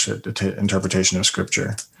interpretation of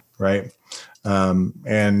Scripture, right?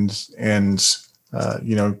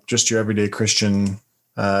 Just your everyday Christian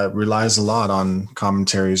relies a lot on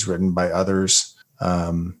commentaries written by others.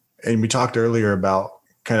 And we talked earlier about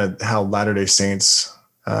kind of how Latter-day Saints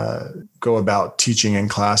go about teaching in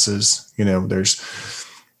classes. There's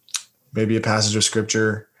maybe a passage of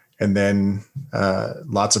Scripture, and then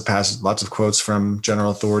lots of quotes from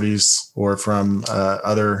general authorities or from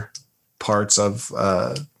other parts of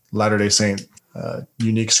Latter-day Saint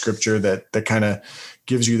unique Scripture that kind of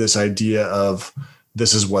gives you this idea of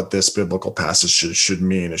this is what this biblical passage should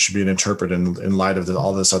mean. It should be interpreted in light of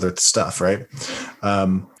all this other stuff, right?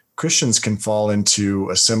 Christians can fall into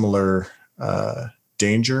a similar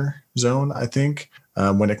danger zone, I think,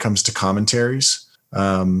 when it comes to commentaries,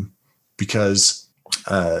 because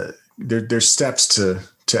there's steps to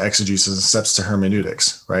exegesis and steps to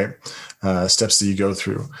hermeneutics, right? Steps that you go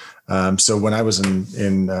through. So when I was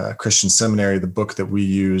in Christian seminary, the book that we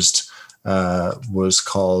used was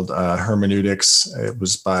called Hermeneutics. It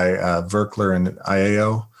was by Verkler and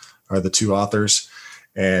Iao are the two authors.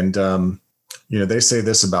 And, they say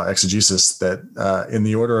this about exegesis, that in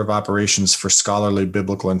the order of operations for scholarly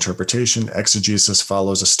biblical interpretation, exegesis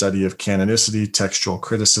follows a study of canonicity, textual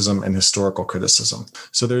criticism, and historical criticism.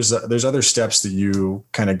 So there's other steps that you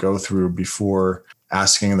kind of go through before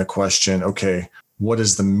asking the question, okay, what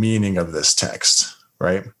is the meaning of this text,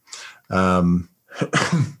 right? And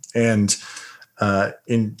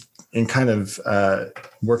in kind of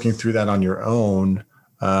working through that on your own,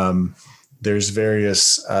 there's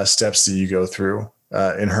various steps that you go through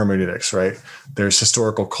in hermeneutics, right? There's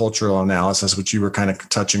historical cultural analysis, which you were kind of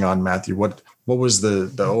touching on, Matthew. What was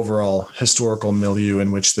the overall historical milieu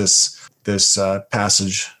in which this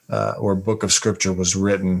passage or book of Scripture was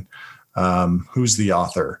written? Who's the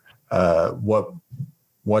author? What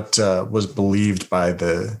was believed by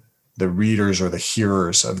the readers or the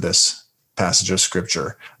hearers of this passage of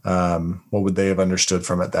Scripture? What would they have understood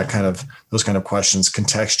from it? Those kind of questions.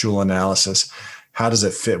 Contextual analysis. How does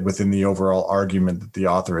it fit within the overall argument that the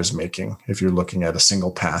author is making? If you're looking at a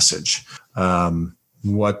single passage,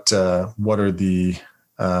 what are the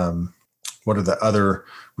other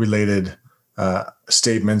related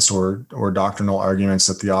statements or doctrinal arguments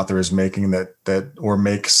that the author is making that or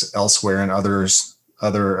makes elsewhere in other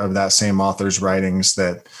of that same author's writings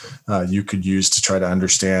that you could use to try to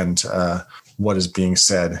understand what is being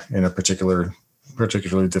said in a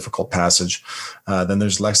particularly difficult passage. Then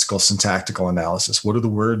there's lexical syntactical analysis. What do the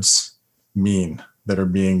words mean that are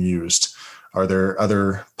being used? Are there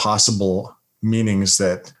other possible meanings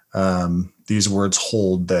that these words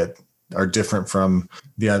hold that are different from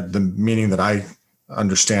the meaning that I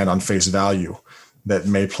understand on face value that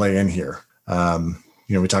may play in here?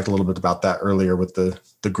 We talked a little bit about that earlier with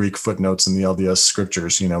the Greek footnotes in the LDS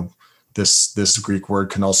scriptures. This Greek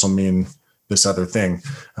word can also mean this other thing.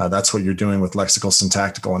 That's what you're doing with lexical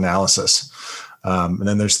syntactical analysis. And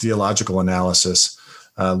then there's theological analysis,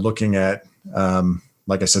 looking at,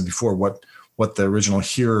 like I said before, what the original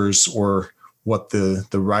hearers or what the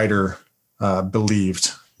writer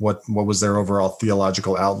believed, what was their overall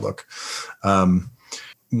theological outlook.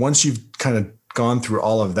 Once you've kind of gone through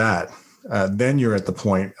all of that, then you're at the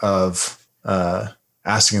point of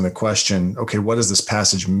asking the question, okay, what does this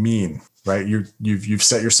passage mean, right? You've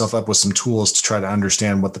set yourself up with some tools to try to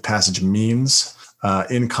understand what the passage means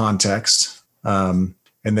in context. And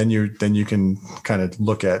then you can kind of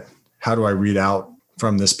look at, how do I read out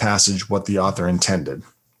from this passage what the author intended,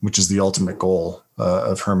 which is the ultimate goal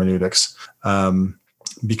of hermeneutics.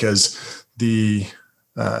 Because the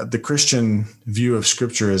Christian view of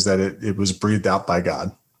Scripture is that it was breathed out by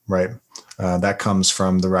God, right? That comes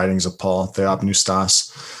from the writings of Paul,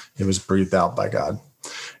 Theopneustos. It was breathed out by God.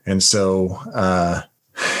 And so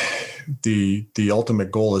the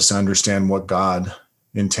ultimate goal is to understand what God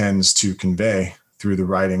intends to convey through the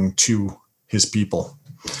writing to his people.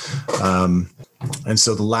 And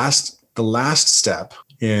so the last step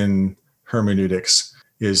in hermeneutics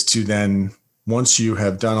is to then, once you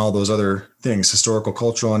have done all those other things, historical,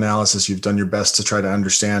 cultural analysis, you've done your best to try to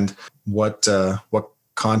understand what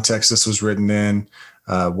context this was written in,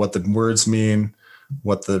 what the words mean,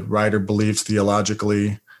 what the writer believed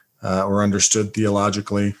theologically or understood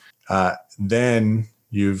theologically. Then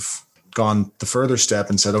you've gone the further step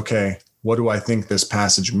and said, okay, what do I think this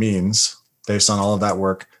passage means based on all of that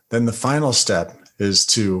work? Then the final step is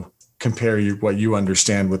to compare what you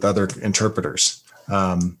understand with other interpreters.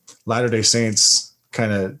 Latter-day Saints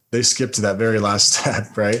they skip to that very last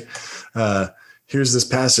step, right? Here's this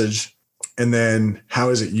passage, and then how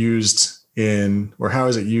is it used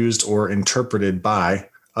or interpreted by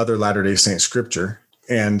other Latter-day Saint scripture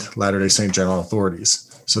and Latter-day Saint general authorities.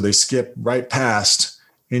 So they skip right past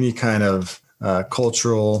any kind of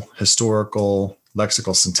cultural, historical,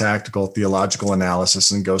 lexical, syntactical, theological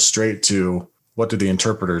analysis and go straight to what do the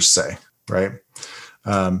interpreters say, right?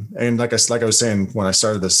 And like I was saying when I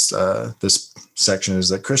started this section, is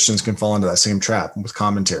that Christians can fall into that same trap with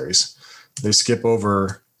commentaries. They skip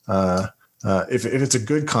over. If it's a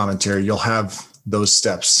good commentary, you'll have those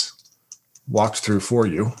steps walked through for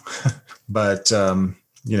you. But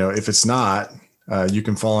if it's not, you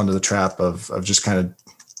can fall into the trap of just kind of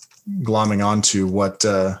glomming onto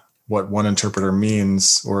what one interpreter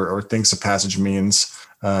means or thinks a passage means.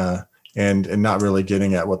 And not really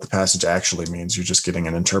getting at what the passage actually means. You're just getting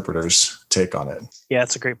an interpreter's take on it. Yeah,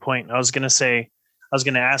 that's a great point. I was going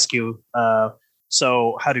to ask you,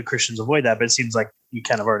 so how do Christians avoid that? But it seems like you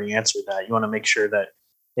kind of already answered that. You want to make sure that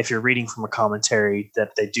if you're reading from a commentary,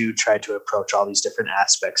 that they do try to approach all these different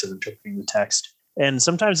aspects of interpreting the text. And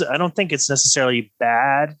sometimes I don't think it's necessarily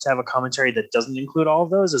bad to have a commentary that doesn't include all of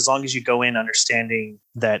those, as long as you go in understanding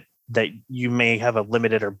that you may have a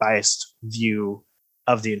limited or biased view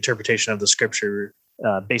of the interpretation of the scripture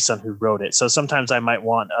based on who wrote it. So sometimes I might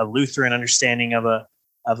want a Lutheran understanding of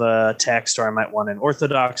a text, or I might want an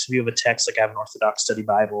Orthodox view of a text. Like I have an Orthodox study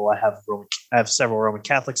Bible. I have several Roman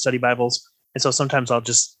Catholic study Bibles. And so sometimes I'll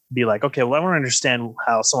just be like, okay, well, I want to understand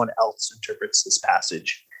how someone else interprets this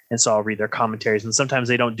passage. And so I'll read their commentaries. And sometimes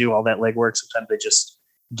they don't do all that legwork. Sometimes they just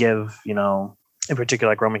give, in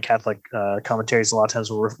particular, like Roman Catholic commentaries, a lot of times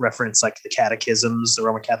will reference like the catechisms, the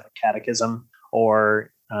Roman Catholic catechism,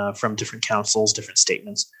 or from different councils, different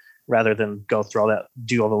statements, rather than go through all that,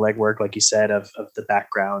 do all the legwork, like you said, of the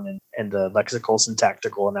background and the lexical,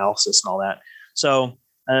 syntactical analysis and all that. So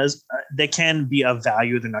they can be of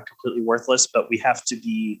value. They're not completely worthless, but we have to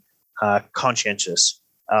be conscientious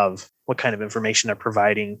of what kind of information they're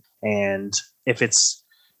providing. And if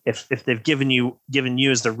they've given you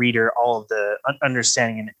as the reader all of the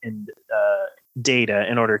understanding and data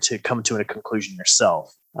in order to come to a conclusion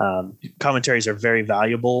yourself. Commentaries are very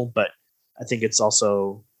valuable, but I think it's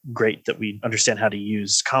also great that we understand how to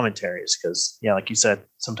use commentaries because, like you said,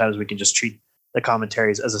 sometimes we can just treat the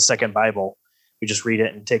commentaries as a second Bible. We just read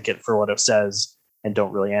it and take it for what it says and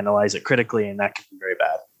don't really analyze it critically, and that can be very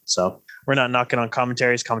bad. So we're not knocking on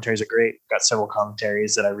commentaries. Commentaries are great. Got several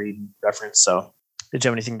commentaries that I read and reference. So did you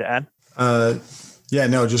have anything to add?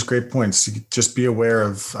 Just great points. Just be aware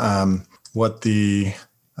of what the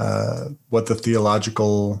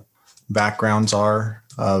theological backgrounds are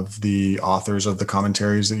of the authors of the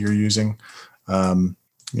commentaries that you're using. I'm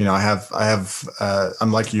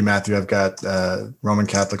like you, Matthew. I've got Roman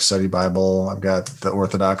Catholic Study Bible. I've got the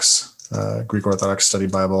Orthodox, Greek Orthodox Study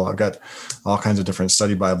Bible. I've got all kinds of different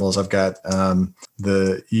study Bibles. I've got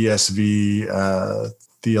the ESV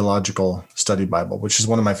Theological Study Bible, which is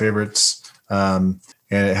one of my favorites. And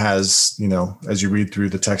it has, as you read through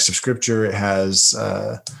the text of Scripture, it has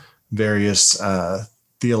various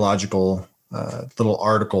theological little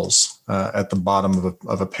articles at the bottom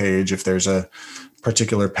of a page if there's a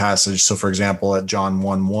particular passage. So, for example, at John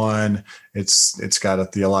 1:1, it's got a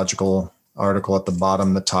theological article at the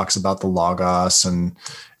bottom that talks about the Logos and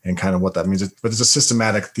kind of what that means. But it's a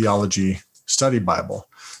systematic theology study Bible.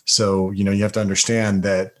 So, you have to understand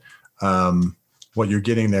that what you're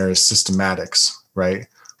getting there is systematics, right?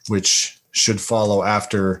 Which should follow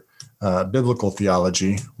after biblical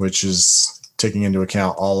theology, which is taking into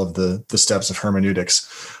account all of the steps of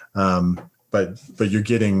hermeneutics. But you're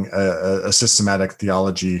getting a systematic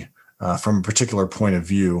theology from a particular point of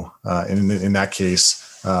view. In that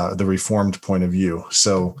case, the Reformed point of view.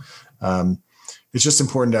 So it's just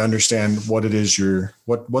important to understand what it is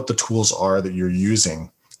what the tools are that you're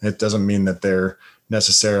using. It doesn't mean that they're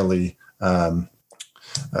necessarily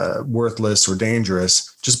worthless or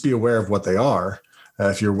dangerous. Just be aware of what they are.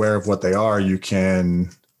 If you're aware of what they are, you can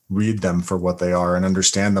read them for what they are and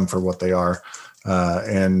understand them for what they are,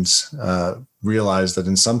 and realize that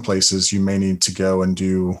in some places you may need to go and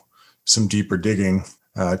do some deeper digging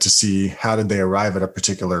to see how did they arrive at a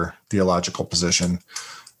particular theological position.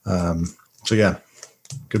 So yeah,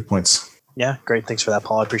 good points. Yeah, great. Thanks for that,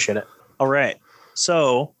 Paul. I appreciate it. All right.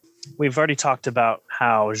 So we've already talked about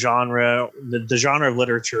how the genre of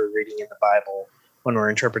literature reading in the Bible when we're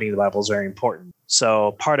interpreting the Bible is very important.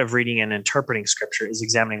 So part of reading and interpreting scripture is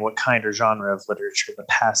examining what kind or genre of literature the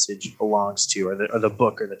passage belongs to, or the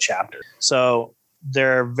book or the chapter. So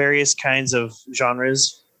there are various kinds of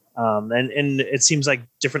genres, and it seems like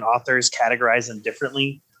different authors categorize them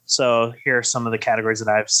differently. So here are some of the categories that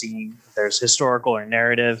I've seen. There's historical or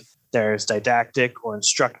narrative. There's didactic or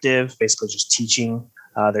instructive, basically just teaching.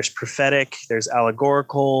 There's prophetic. There's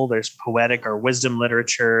allegorical. There's poetic or wisdom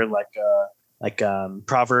literature, like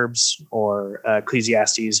Proverbs or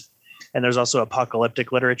Ecclesiastes. And there's also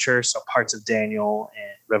apocalyptic literature. So parts of Daniel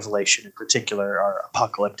and Revelation in particular are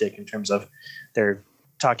apocalyptic in terms of they're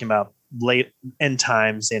talking about late end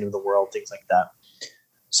times, the end of the world, things like that.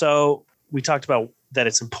 So we talked about that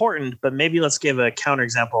it's important, but maybe let's give a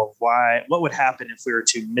counterexample of what would happen if we were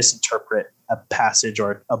to misinterpret a passage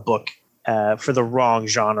or a book for the wrong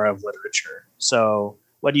genre of literature. So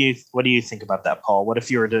what do you think about that, Paul? What if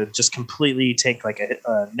you were to just completely take like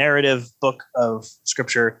a narrative book of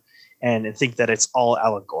scripture and think that it's all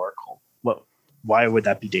allegorical? Why would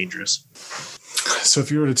that be dangerous? So if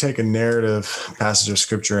you were to take a narrative passage of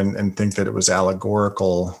scripture and think that it was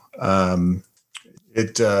allegorical,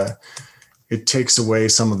 it takes away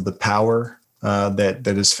some of the power that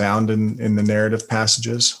is found in the narrative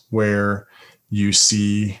passages where you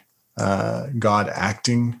see God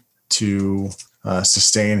acting to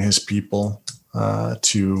sustain his people,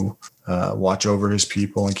 to watch over his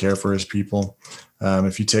people and care for his people.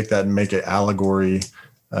 If you take that and make it allegory,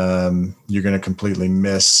 you're going to completely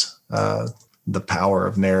miss the power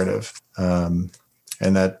of narrative. And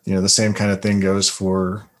that, the same kind of thing goes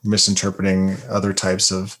for misinterpreting other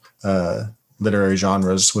types of literary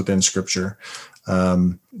genres within scripture.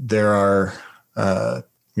 There are,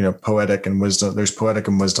 poetic and wisdom. There's poetic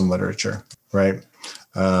and wisdom literature, right?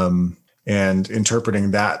 And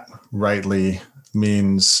interpreting that rightly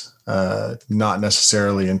means not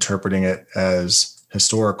necessarily interpreting it as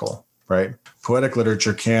historical, right? Poetic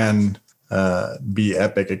literature can be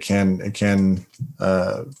epic. It can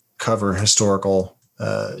cover historical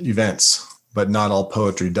events, but not all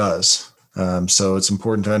poetry does. So it's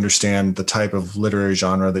important to understand the type of literary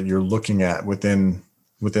genre that you're looking at within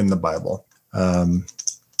the Bible.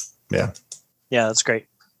 Yeah, that's great.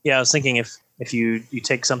 Yeah, I was thinking if you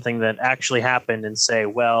take something that actually happened and say,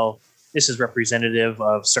 well, this is representative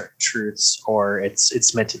of certain truths, or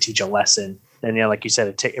it's meant to teach a lesson, then like you said,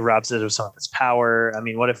 it robs it of some of its power. I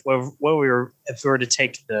mean, if we were to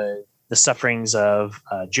take the sufferings of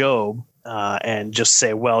Job and just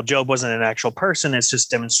say, well, Job wasn't an actual person, it's just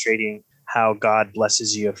demonstrating how God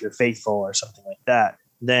blesses you if you're faithful or something like that,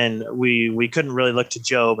 then we couldn't really look to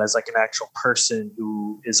Job as like an actual person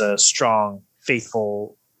who is a strong,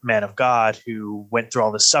 faithful man of God who went through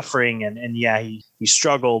all the suffering and he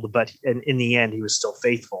struggled, but in the end he was still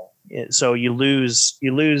faithful. So you lose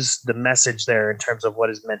the message there in terms of what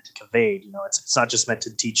is meant to convey. It's not just meant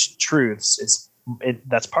to teach truths.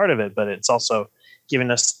 That's part of it, but it's also giving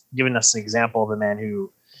us an example of a man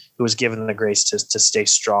who was given the grace to stay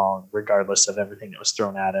strong regardless of everything that was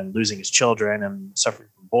thrown at him, losing his children and suffering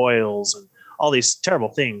from boils and all these terrible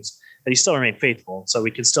things, but he still remained faithful. So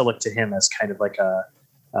we can still look to him as kind of like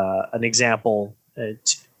an example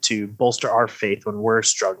to bolster our faith when we're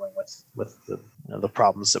struggling with the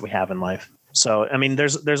problems that we have in life. So, I mean,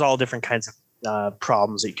 there's all different kinds of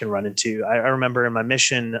problems that you can run into. I remember in my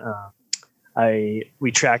mission,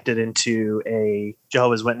 we tracked it into a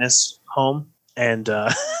Jehovah's Witness home, and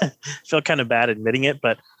I feel kind of bad admitting it,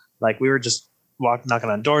 but like we were just knocking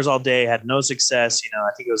on doors all day, had no success.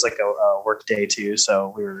 I think it was like a work day too.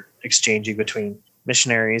 So we were exchanging between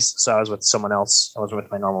missionaries. So I was with someone else. I wasn't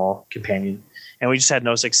with my normal companion, and we just had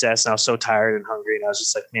no success. And I was so tired and hungry. And I was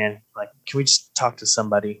just like, man, like, can we just talk to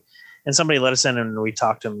somebody? And somebody let us in, and we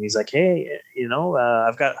talked to him. He's like, hey,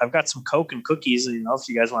 I've got some Coke and cookies, if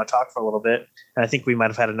you guys want to talk for a little bit. And I think we might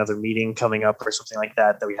have had another meeting coming up or something like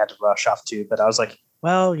that we had to rush off to. But I was like,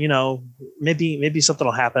 well, maybe something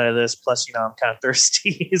will happen out of this. Plus, I'm kind of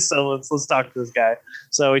thirsty. So let's talk to this guy.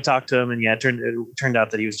 So we talked to him, and it turned out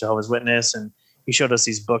that he was Jehovah's Witness, and he showed us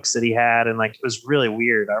these books that he had, and like it was really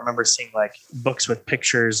weird. I remember seeing like books with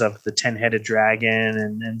pictures of the 10-headed dragon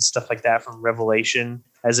and stuff like that from Revelation,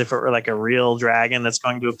 as if it were like a real dragon that's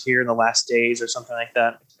going to appear in the last days or something like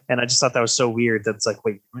that. And I just thought that was so weird. That's like,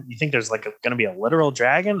 wait, you think there's like going to be a literal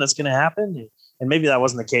dragon that's going to happen? And maybe that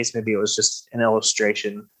wasn't the case. Maybe it was just an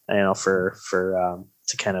illustration, for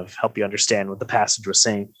to kind of help you understand what the passage was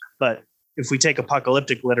saying. But if we take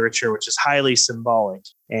apocalyptic literature, which is highly symbolic,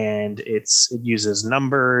 and it uses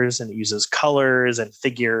numbers and it uses colors and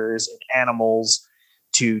figures and animals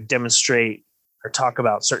to demonstrate or talk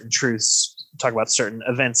about certain truths, talk about certain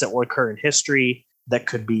events that will occur in history that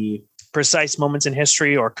could be precise moments in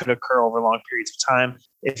history or could occur over long periods of time.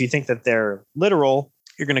 If you think that they're literal,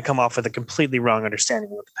 you're going to come off with a completely wrong understanding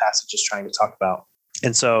of what the passage is trying to talk about.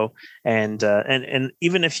 And so, and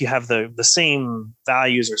even if you have the same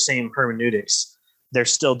values or same hermeneutics,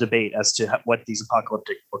 there's still debate as to what these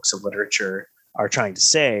apocalyptic books of literature are trying to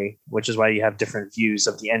say, which is why you have different views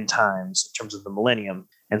of the end times in terms of the millennium.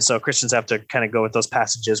 And so Christians have to kind of go with those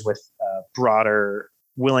passages with broader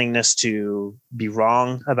willingness to be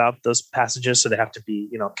wrong about those passages. So they have to be,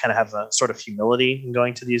 kind of have a sort of humility in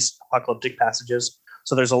going to these apocalyptic passages.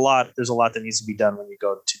 So there's a lot that needs to be done when you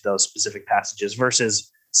go to those specific passages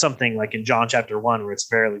versus something like in John chapter 1, where it's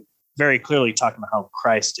very, very clearly talking about how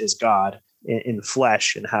Christ is God in the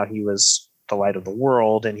flesh and how he was the light of the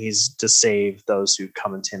world and he's to save those who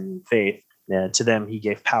come into him in faith. To them, he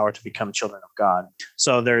gave power to become children of God.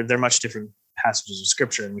 So they're much different passages of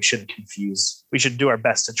scripture, and we should do our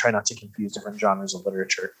best to try not to confuse different genres of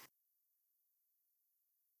literature.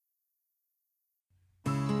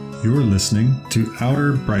 You're listening to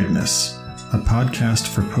Outer Brightness, a podcast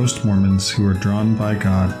for post-Mormons who are drawn by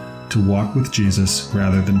God to walk with Jesus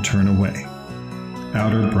rather than turn away.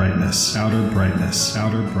 Outer brightness, outer brightness,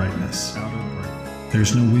 outer brightness, outer brightness.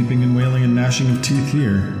 There's no weeping and wailing and gnashing of teeth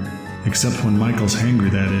here, except when Michael's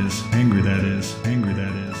hangry, that is, hangry, that is, hangry,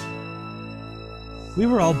 that is. We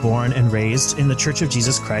were all born and raised in the Church of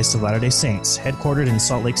Jesus Christ of Latter-day Saints, headquartered in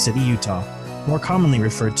Salt Lake City, Utah, more commonly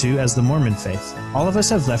referred to as the Mormon faith. All of us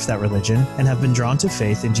have left that religion and have been drawn to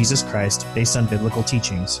faith in Jesus Christ based on biblical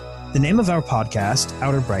teachings. The name of our podcast,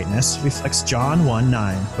 Outer Brightness, reflects John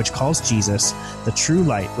 1:9, which calls Jesus the true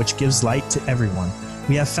light which gives light to everyone.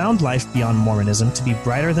 We have found life beyond Mormonism to be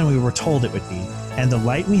brighter than we were told it would be, and the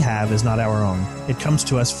light we have is not our own. It comes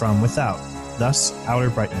to us from without, thus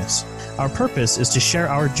Outer Brightness. Our purpose is to share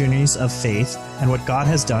our journeys of faith and what God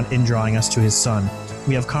has done in drawing us to his Son.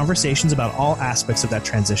 We have conversations about all aspects of that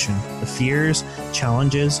transition, the fears,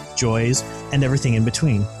 challenges, joys, and everything in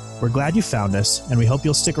between. We're glad you found us, and we hope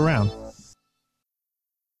you'll stick around.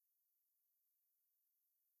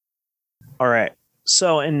 All right.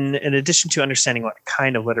 So in addition to understanding what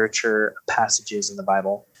kind of literature a passage is in the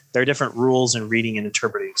Bible, there are different rules in reading and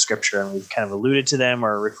interpreting scripture, and we've kind of alluded to them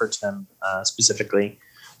or referred to them specifically.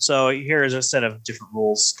 So here is a set of different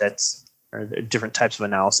rules that are different types of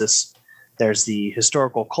analysis. There's the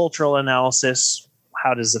historical cultural analysis.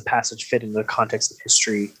 How does the passage fit into the context of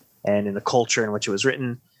history and in the culture in which it was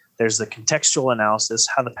written? There's the contextual analysis,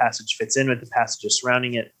 how the passage fits in with the passages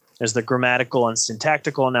surrounding it. There's the grammatical and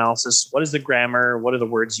syntactical analysis. What is the grammar? What are the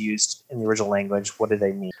words used in the original language? What do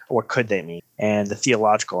they mean? Or what could they mean? And the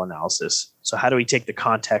theological analysis. So how do we take the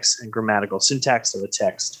context and grammatical syntax of the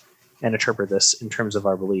text and interpret this in terms of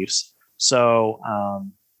our beliefs? So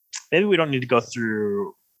maybe we don't need to go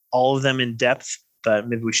through all of them in depth, but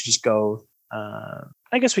maybe we should just go,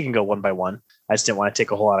 I guess we can go one by one. I just didn't want to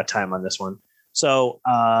take a whole lot of time on this one. So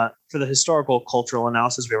for the historical cultural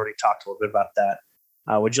analysis, we already talked a little bit about that.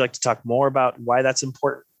 Would you like to talk more about why that's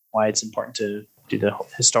important, why it's important to do the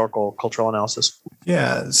historical cultural analysis?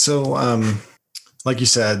 Yeah. So like you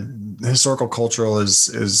said, historical cultural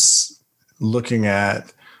is looking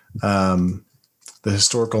at the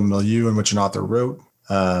historical milieu in which an author wrote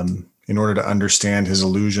in order to understand his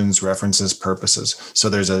allusions, references, purposes. So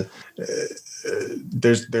there's a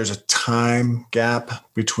time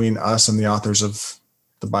gap between us and the authors of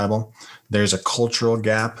the Bible. There's a cultural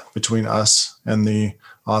gap between us and the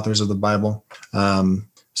authors of the Bible.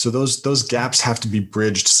 So those gaps have to be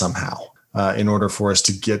bridged somehow in order for us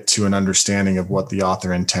to get to an understanding of what the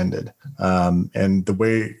author intended. And the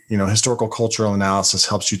way, historical cultural analysis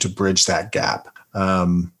helps you to bridge that gap.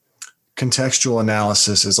 Contextual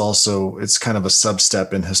analysis is also, it's kind of a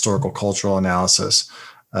sub-step in historical cultural analysis.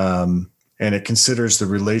 And it considers the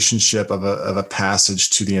relationship of a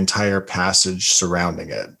passage to the entire passage surrounding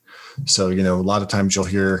it. So, a lot of times you'll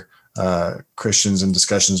hear Christians in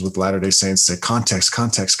discussions with Latter-day Saints say context,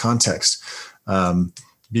 context, context,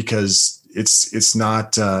 because it's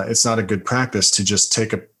not a good practice to just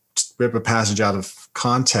rip a passage out of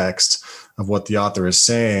context of what the author is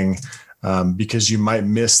saying, because you might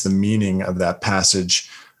miss the meaning of that passage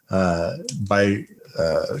by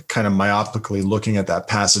kind of myopically looking at that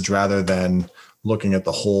passage rather than looking at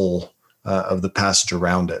the whole of the passage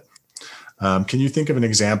around it. Can you think of an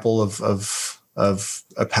example of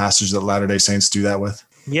a passage that Latter-day Saints do that with?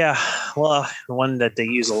 Yeah, well, the one that they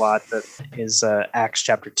use a lot that is Acts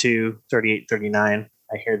chapter 2, 38, 39.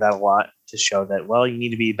 I hear that a lot to show that, well, you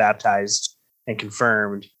need to be baptized and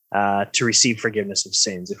confirmed to receive forgiveness of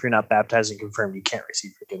sins. If you're not baptized and confirmed, you can't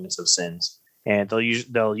receive forgiveness of sins. And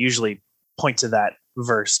they'll usually point to that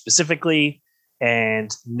verse specifically.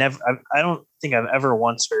 And I don't think I've ever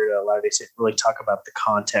once heard a Latter-day Saint really talk about the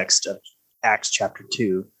context of Acts chapter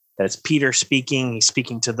 2. That it's Peter speaking. He's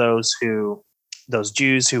speaking to those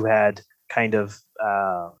Jews who had kind of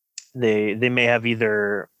they may have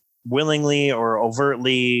either willingly or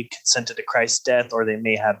overtly consented to Christ's death, or they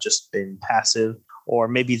may have just been passive, or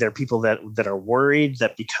maybe they're people that are worried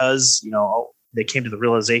that because they came to the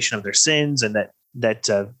realization of their sins and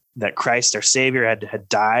that Christ, their Savior, had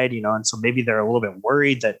died, and so maybe they're a little bit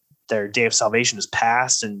worried that their day of salvation is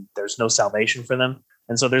past and there's no salvation for them.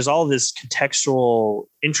 And so there's all this contextual,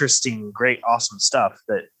 interesting, great, awesome stuff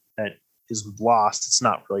that is lost. It's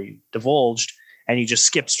not really divulged, and you just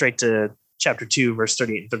skip straight to chapter 2, verse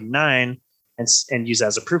 38 and 39, and use that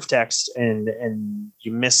as a proof text, and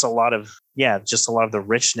you miss a lot of the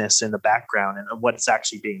richness in the background and what's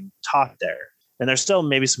actually being taught there. And there's still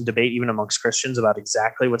maybe some debate even amongst Christians about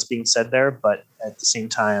exactly what's being said there, but at the same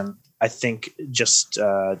time, I think just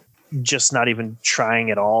not even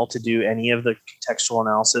trying at all to do any of the contextual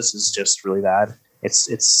analysis is just really bad. It's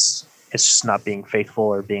just not being faithful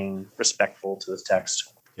or being respectful to the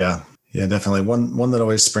text. Yeah, definitely. One that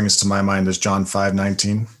always springs to my mind is John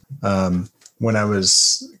 5:19. When I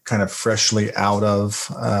was kind of freshly out of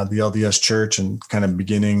the LDS church and kind of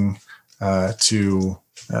beginning to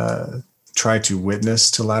try to witness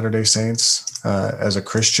to Latter-day Saints as a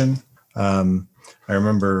Christian, I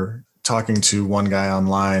remember talking to one guy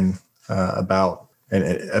online about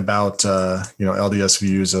LDS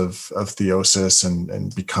views of theosis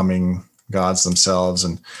and becoming gods themselves,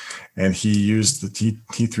 and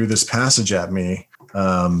he threw this passage at me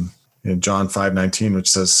in John 5:19, which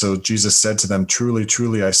says, "So Jesus said to them, 'Truly,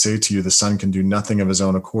 truly, I say to you, the Son can do nothing of his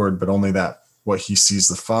own accord, but only that what he sees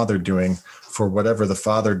the Father doing. For whatever the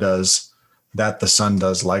Father does, that the Son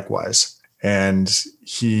does likewise.'" And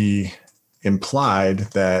he implied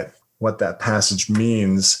that what that passage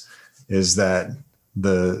means is that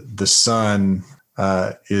the Son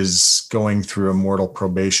is going through a mortal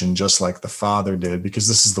probation just like the Father did, because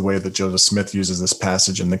this is the way that Joseph Smith uses this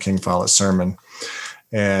passage in the King Follett sermon.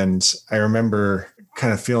 And I remember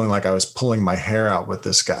kind of feeling like I was pulling my hair out with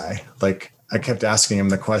this guy. Like, I kept asking him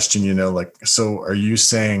the question, so are you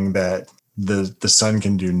saying that the Son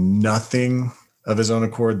can do nothing of his own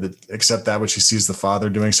accord except that which he sees the Father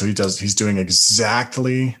doing? So he's doing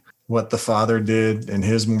exactly what the Father did in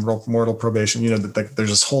his mortal probation. There's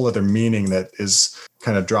this whole other meaning that is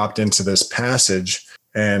kind of dropped into this passage.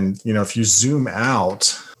 And, if you zoom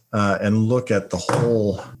out and look at the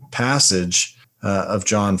whole passage of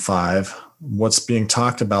John 5, what's being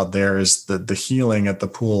talked about there is the healing at the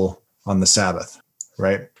pool on the Sabbath,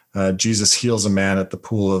 right? Jesus heals a man at the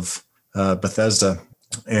pool of Bethesda,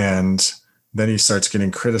 and then he starts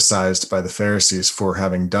getting criticized by the Pharisees for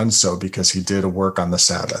having done so because he did a work on the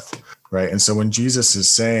Sabbath, right? And so when Jesus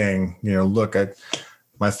is saying, look,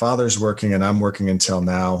 my Father's working and I'm working until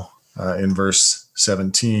now, in verse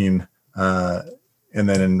 17, and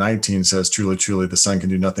then in 19 says, "Truly, truly, the Son can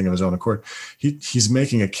do nothing of his own accord." He's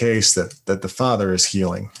making a case that the Father is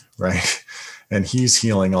healing, right? And he's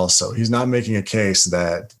healing also. He's not making a case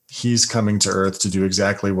that he's coming to earth to do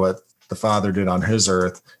exactly what the Father did on his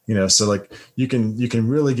earth. So like you can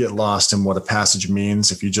really get lost in what a passage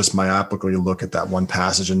means if you just myopically look at that one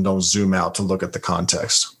passage and don't zoom out to look at the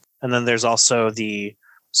context. And then there's also the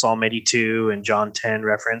Psalm 82 and John 10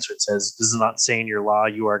 reference, which says, "This is not saying your law,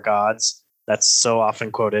 you are gods." That's so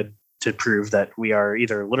often quoted to prove that we are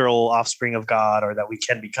either literal offspring of God or that we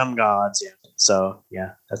can become gods. Yeah. So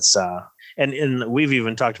that's and we've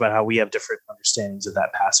even talked about how we have different understandings of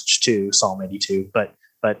that passage too, Psalm 82. But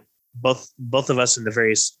both of us in the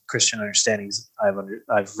various Christian understandings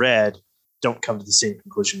I've read don't come to the same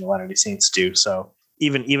conclusion the Latter-day Saints do. So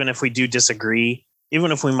even if we do disagree,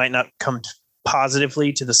 even if we might not come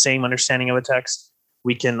positively to the same understanding of a text,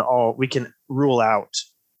 we can rule out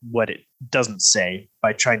what it doesn't say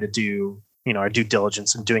by trying to do our due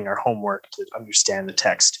diligence and doing our homework to understand the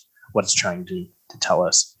text, what it's trying to tell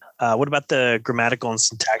us. What about the grammatical and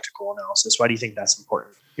syntactical analysis? Why do you think that's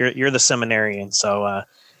important? You're the seminarian, so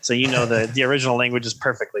the original languages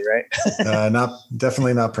perfectly, right?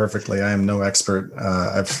 Definitely not perfectly. I am no expert.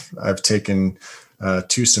 I've taken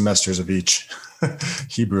 2 semesters of each.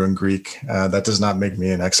 Hebrew and Greek. That does not make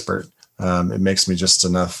me an expert. It makes me just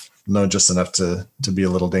enough to be a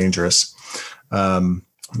little dangerous.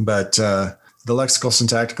 But the lexical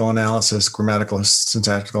syntactical analysis, grammatical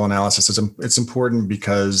syntactical analysis, it's important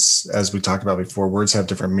because, as we talked about before, words have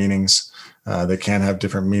different meanings. They can have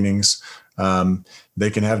different meanings. They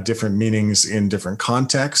can have different meanings in different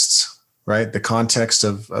contexts, right? The context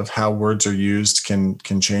of how words are used can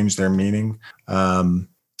change their meaning.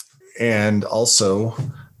 And also,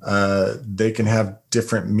 they can have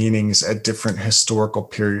different meanings at different historical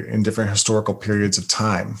periods of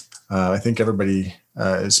time. I think everybody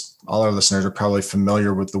all our listeners are probably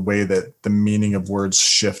familiar with the way that the meaning of words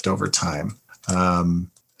shift over time.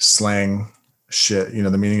 Slang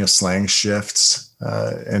the meaning of slang shifts,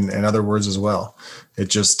 and other words as well. It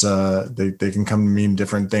just, they can come to mean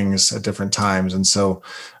different things at different times. And so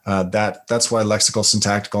that's why lexical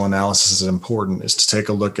syntactical analysis is important, is to take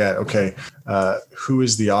a look at, okay, who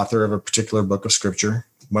is the author of a particular book of scripture?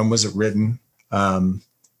 When was it written?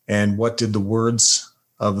 And what did the words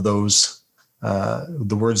of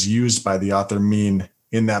the words used by the author mean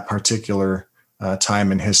in that particular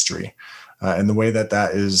time in history? And the way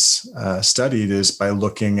that is studied is by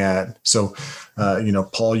looking at,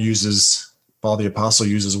 Paul the Apostle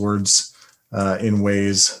uses words in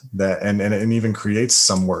ways that, and even creates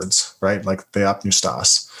some words, right? Like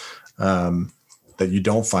theopneustos, that you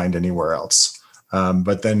don't find anywhere else.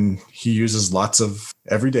 But then he uses lots of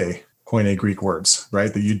everyday Koine Greek words,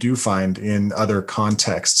 right? That you do find in other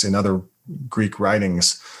contexts, in other Greek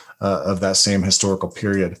writings of that same historical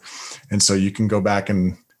period. And so you can go back,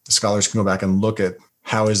 and scholars can go back and look at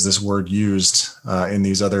how is this word used in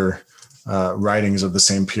these other writings of the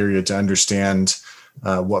same period to understand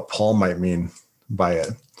what Paul might mean by it.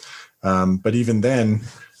 But even then,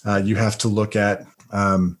 you have to look at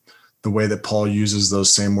the way that Paul uses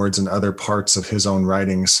those same words in other parts of his own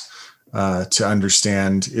writings to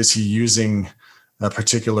understand, is he using a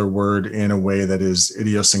particular word in a way that is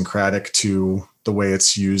idiosyncratic to the way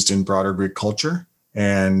it's used in broader Greek culture?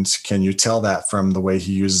 And can you tell that from the way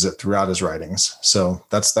he uses it throughout his writings? So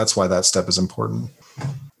that's why that step is important.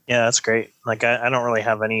 Yeah, that's great. Like I don't really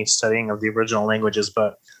have any studying of the original languages,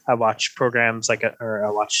 but I watch programs I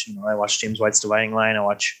watch James White's Dividing Line.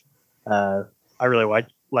 I really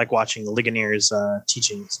like watching Ligonier's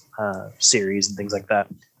teaching series and things like that.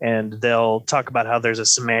 And they'll talk about how there's a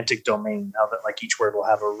semantic domain, how that like each word will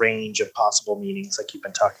have a range of possible meanings, like you've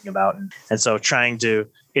been talking about. And so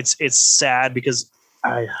it's sad because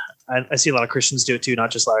I see a lot of Christians do it too, not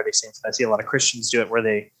just Latter-day Saints. I see a lot of Christians do it where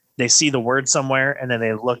they see the word somewhere and then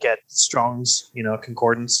they look at Strong's,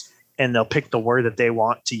 concordance, and they'll pick the word that they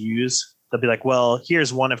want to use. They'll be like, well,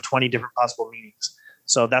 here's one of 20 different possible meanings.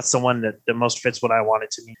 So that's the one that the most fits what I want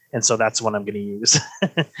it to mean. And so that's the one I'm going to use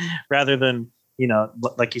rather than,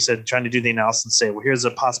 like you said, trying to do the analysis and say, well, here's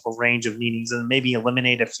a possible range of meanings and maybe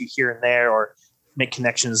eliminate a few here and there, or make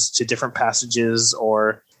connections to different passages,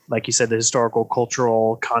 or like you said, the historical,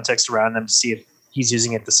 cultural context around them to see if he's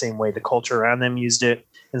using it the same way the culture around them used it.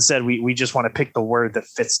 Instead, we just want to pick the word that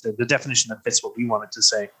fits the definition that fits what we want it to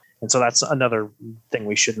say. And so that's another thing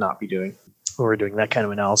we should not be doing when we're doing that kind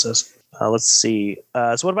of analysis. Let's see.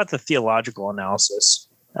 So what about the theological analysis?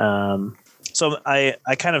 So I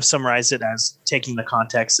kind of summarized it as taking the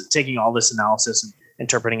context, taking all this analysis and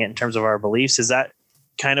interpreting it in terms of our beliefs. Is that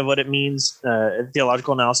kind of what it means,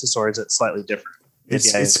 theological analysis, or is it slightly different?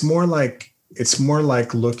 It's more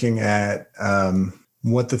like looking at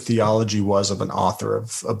what the theology was of an author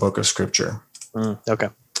of a book of scripture. Okay.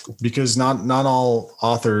 Because not all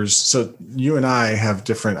authors. So you and I have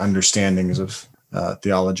different understandings of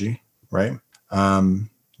theology, right?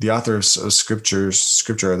 The authors of scripture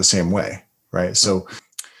are the same way, right? So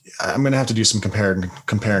I'm going to have to do some compare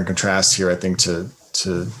and contrast here, I think, to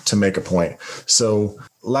make a point. So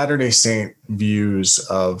Latter-day Saint views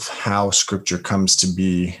of how scripture comes to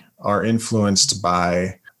be are influenced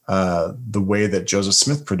by the way that Joseph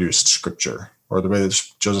Smith produced scripture, or the way that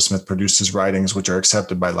Joseph Smith produced his writings, which are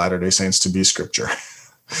accepted by Latter-day Saints to be scripture.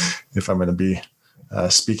 If I'm going to be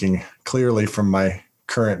speaking clearly from my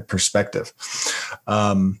current perspective.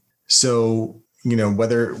 So,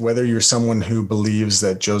 whether you're someone who believes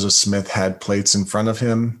that Joseph Smith had plates in front of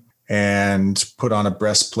him and put on a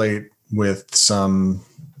breastplate with some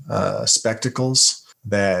spectacles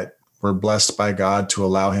that were blessed by God to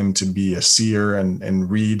allow him to be a seer and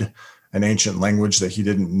read an ancient language that he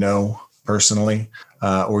didn't know personally,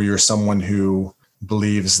 or you're someone who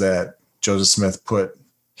believes that Joseph Smith put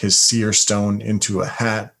his seer stone into a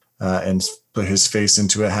hat and put his face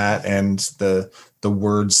into a hat, and the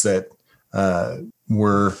words that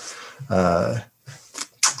were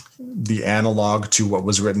the analog to what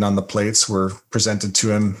was written on the plates were presented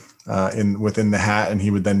to him within the hat, and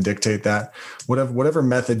he would then dictate that. Whatever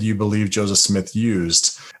method you believe Joseph Smith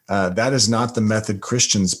used, that is not the method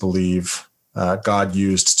Christians believe God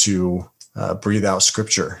used to breathe out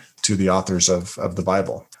scripture to the authors of the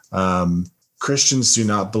Bible. Christians do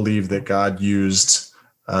not believe that God used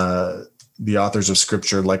the authors of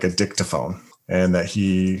scripture like a dictaphone, and that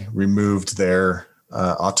he removed their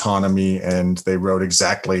autonomy and they wrote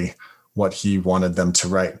exactly what he wanted them to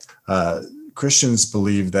write. Christians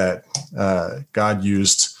believe that God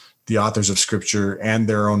used the authors of scripture and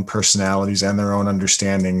their own personalities and their own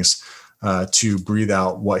understandings to breathe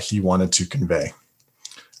out what he wanted to convey.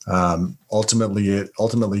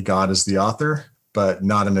 Ultimately, God is the author, but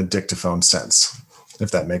not in a dictaphone sense,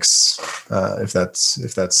 if that makes, if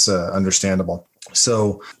that's understandable.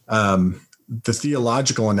 So the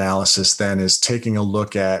theological analysis then is taking a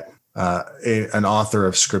look at an author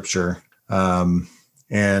of scripture,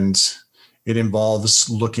 and it involves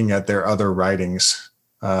looking at their other writings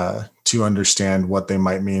to understand what they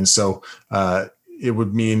might mean. So it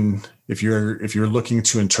would mean if you're looking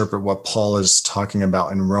to interpret what Paul is talking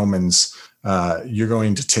about in Romans, you're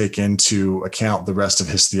going to take into account the rest of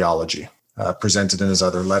his theology presented in his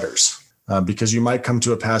other letters, because you might come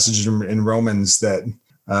to a passage in Romans that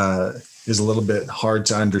is a little bit hard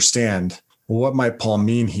to understand. Well, what might Paul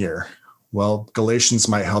mean here? Well, Galatians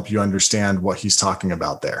might help you understand what he's talking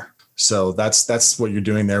about there. So that's what you're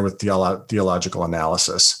doing there with theological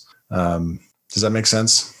analysis. Does that make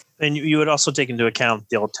sense? And you would also take into account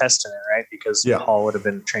the Old Testament, right? Because Paul would have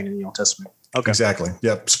been trained in the Old Testament. Okay. Exactly.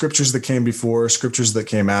 Yep. Scriptures that came before, scriptures that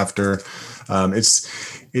came after.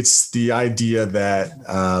 It's the idea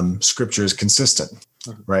that Scripture is consistent,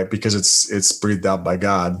 right? Because it's breathed out by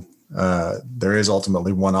God. There is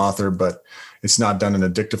ultimately one author, but it's not done in a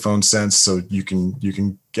dictaphone sense. So you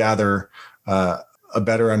can gather a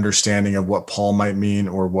better understanding of what Paul might mean,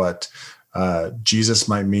 or what Jesus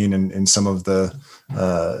might mean in some of the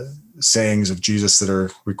sayings of Jesus that are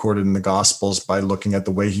recorded in the Gospels by looking at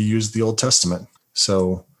the way he used the Old Testament.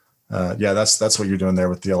 So that's what you're doing there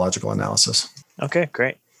with theological analysis. Okay,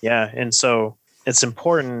 great. Yeah. And so it's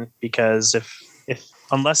important because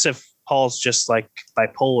unless Paul's just like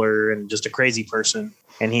bipolar and just a crazy person,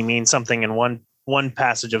 and he means something in one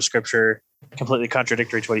passage of scripture completely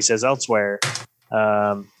contradictory to what he says elsewhere,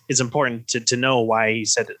 it's important to know why he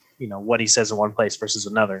said, what he says in one place versus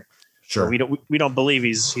another. Sure. So we don't believe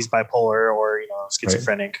he's bipolar or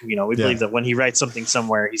schizophrenic. Right. We believe that when he writes something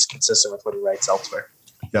somewhere, he's consistent with what he writes elsewhere.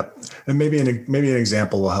 Yep. And maybe an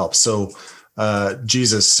example will help. So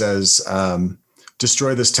Jesus says,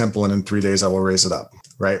 destroy this temple and in 3 days I will raise it up.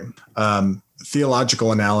 Right.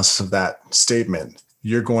 Theological analysis of that statement,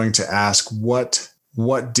 you're going to ask what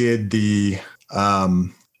did the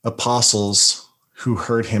apostles who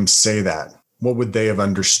heard him say that, what would they have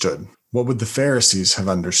understood? What would the Pharisees have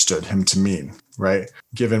understood him to mean, right?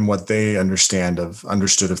 Given what they understood of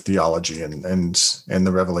theology and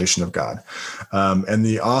the revelation of God. And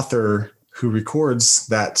the author who records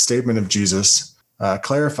that statement of Jesus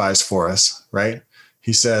clarifies for us, right?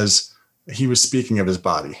 He says he was speaking of his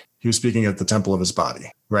body. He was speaking of the temple of his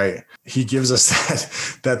body, right? He gives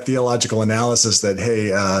us that theological analysis that, hey,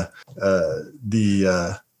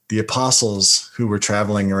 the apostles who were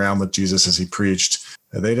traveling around with Jesus as he preached,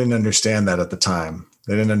 they didn't understand that at the time.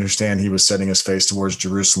 They didn't understand he was setting his face towards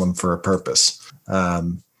Jerusalem for a purpose.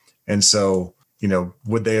 And so,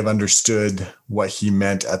 would they have understood what he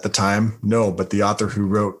meant at the time? No, but the author who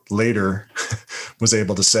wrote later was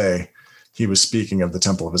able to say he was speaking of the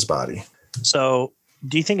temple of his body. So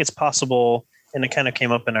do you think it's possible, and it kind of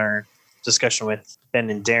came up in our discussion with Ben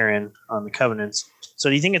and Darren on the covenants, so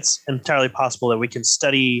do you think it's entirely possible that we can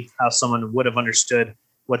study how someone would have understood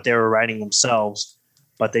what they were writing themselves,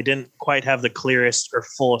 but they didn't quite have the clearest or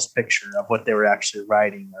fullest picture of what they were actually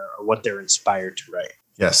writing or what they were inspired to write?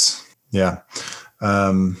 Yes. Yeah.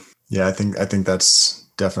 I think that's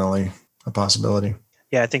definitely a possibility.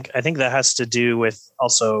 Yeah, I think that has to do with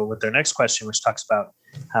their next question, which talks about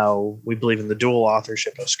how we believe in the dual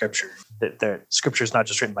authorship of Scripture. That Scripture is not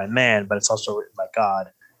just written by man, but it's also written by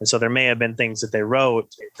God. And so there may have been things that they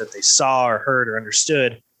wrote that they saw or heard or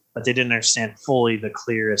understood, but they didn't understand fully the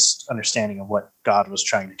clearest understanding of what God was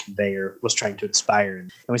trying to convey or was trying to inspire.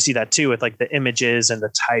 And we see that too with like the images and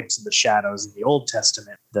the types and the shadows in the Old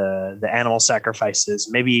Testament, the animal sacrifices.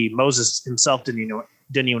 Maybe Moses himself didn't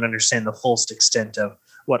even understand the fullest extent of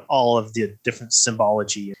what all of the different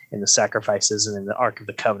symbology in the sacrifices and in the Ark of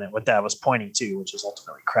the Covenant, what that was pointing to, which is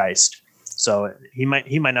ultimately Christ. So he might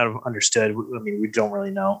not have understood. I mean, we don't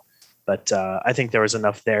really know. But I think there was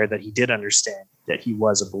enough there that he did understand that he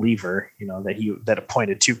was a believer, that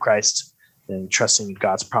appointed to Christ and trusting in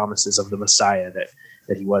God's promises of the Messiah,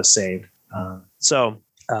 that he was saved. So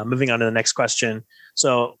moving on to the next question.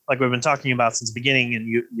 So like we've been talking about since the beginning, and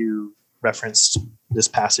you referenced this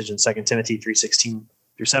passage in 2 Timothy 3:16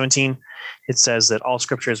 through 17. It says that all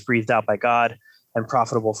scripture is breathed out by God and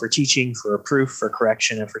profitable for teaching, for reproof, for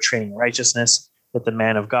correction, and for training in righteousness, that the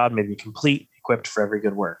man of God may be complete, equipped for every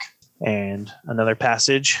good work. And another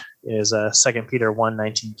passage is 2 Peter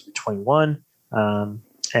 1:19 through 21.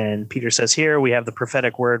 And Peter says here, we have the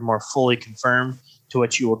prophetic word more fully confirmed, to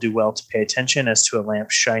which you will do well to pay attention as to a lamp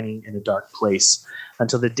shining in a dark place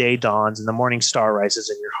until the day dawns and the morning star rises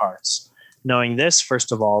in your hearts. Knowing this,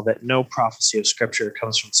 first of all, that no prophecy of Scripture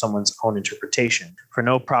comes from someone's own interpretation. For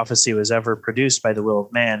no prophecy was ever produced by the will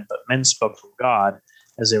of man, but men spoke from God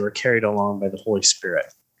as they were carried along by the Holy Spirit.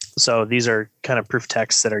 So these are kind of proof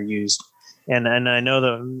texts that are used. And I know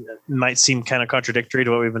that it might seem kind of contradictory to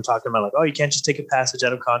what we've been talking about, like, oh, you can't just take a passage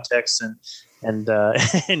out of context and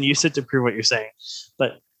use it to prove what you're saying.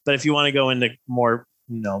 But if you want to go into more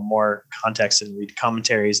context and read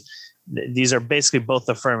commentaries, these are basically both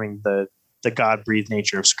affirming the God-breathed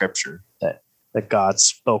nature of Scripture, that God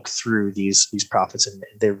spoke through these prophets and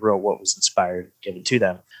they wrote what was inspired, given to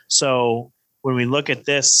them. So when we look at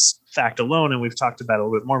this fact alone, and we've talked about it a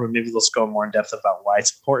little bit more, but maybe let's go more in depth about why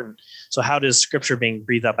it's important. So how does Scripture being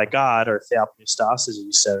breathed out by God, or theopneustos, as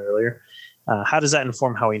you said earlier, how does that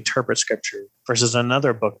inform how we interpret Scripture versus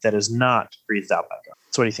another book that is not breathed out by God?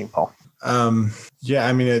 So what do you think, Paul? Yeah,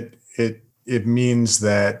 I mean, it means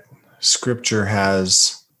that Scripture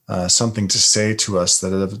has something to say to us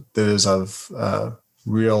that is of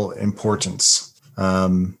real importance.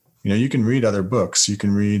 You can read other books. You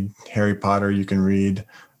can read Harry Potter. You can read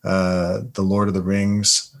The Lord of the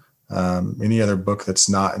Rings, any other book that's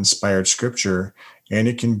not inspired Scripture, and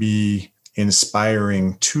it can be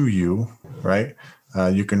inspiring to you, right?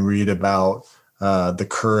 You can read about the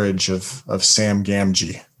courage of Sam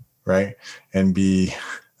Gamgee, right? And be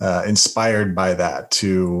inspired by that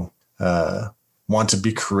to want to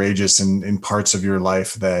be courageous in parts of your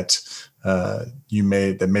life that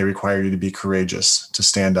may require you to be courageous, to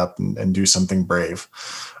stand up and do something brave.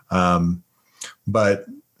 But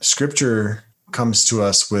Scripture comes to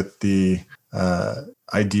us with the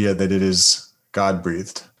idea that it is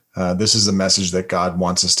God-breathed. This is a message that God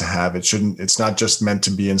wants us to have. It's not just meant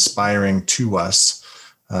to be inspiring to us.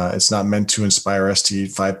 It's not meant to inspire us to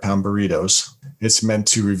eat 5-pound burritos. It's meant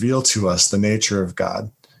to reveal to us the nature of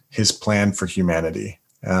God, his plan for humanity,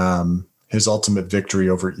 his ultimate victory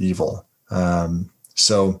over evil. It's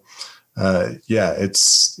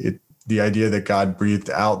the idea that God breathed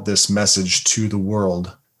out this message to the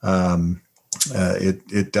world.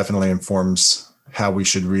 It definitely informs how we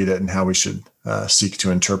should read it and how we should seek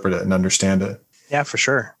to interpret it and understand it. Yeah, for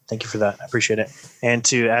sure. Thank you for that. I appreciate it. And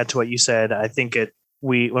to add to what you said, I think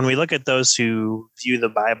when we look at those who view the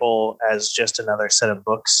Bible as just another set of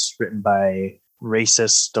books written by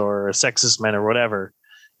racist or sexist men or whatever,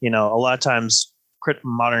 a lot of times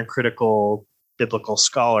modern critical biblical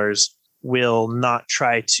scholars will not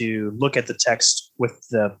try to look at the text with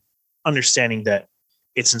the understanding that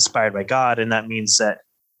it's inspired by God. And that means that,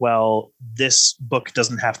 well, this book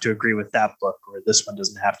doesn't have to agree with that book, or this one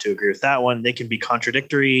doesn't have to agree with that one. They can be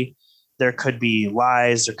contradictory. There could be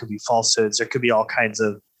lies. There could be falsehoods. There could be all kinds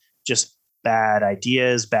of just bad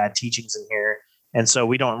ideas, bad teachings in here. And so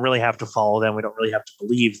we don't really have to follow them. We don't really have to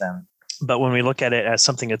believe them. But when we look at it as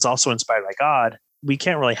something that's also inspired by God, we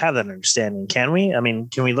can't really have that understanding, can we? I mean,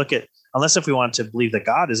 can we look at, unless if we want to believe that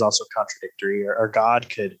God is also contradictory, or God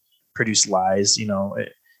could produce lies,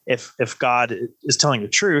 if God is telling the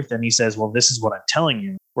truth and he says, well, this is what I'm telling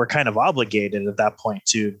you, we're kind of obligated at that point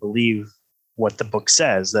to believe what the book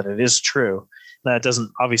says, that it is true. That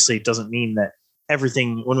doesn't mean that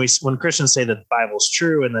everything, when Christians say that the Bible is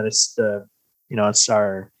true and that it's it's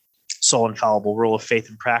our sole infallible rule of faith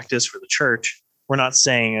and practice for the church, we're not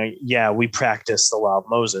saying, we practice the law of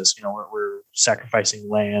Moses. We're sacrificing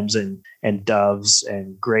lambs and doves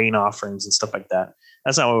and grain offerings and stuff like that.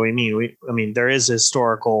 That's not what we mean. There is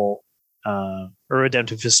historical, or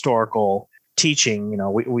redemptive historical teaching.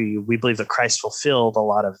 We believe that Christ fulfilled a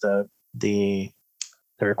lot of the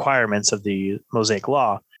requirements of the Mosaic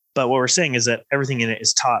law. But what we're saying is that everything in it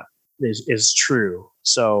is taught is true.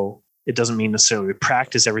 So it doesn't mean necessarily we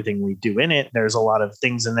practice everything we do in it. There's a lot of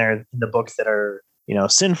things in there in the book that are,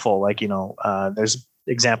 sinful. Like, there's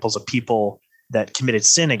examples of people that committed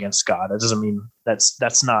sin against God. That doesn't mean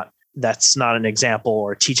that's not an example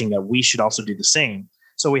or teaching that we should also do the same.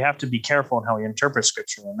 So we have to be careful in how we interpret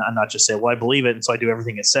scripture and not just say, well, I believe it, and so I do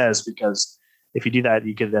everything it says, because if you do that,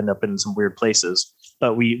 you could end up in some weird places.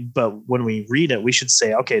 But when we read it, we should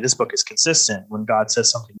say, okay, this book is consistent. When God says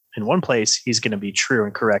something in one place, he's going to be true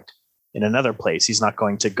and correct in another place. He's not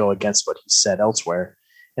going to go against what he said elsewhere.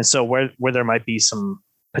 And so where there might be some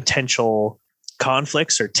potential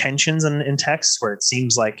conflicts or tensions in texts where it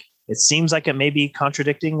seems like it may be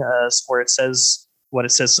contradicting where it says what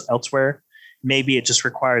it says elsewhere, maybe it just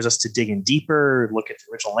requires us to dig in deeper, look at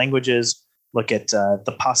the original languages, look at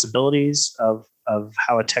the possibilities of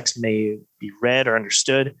how a text may be read or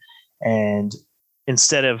understood. And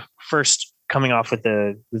instead of first coming off with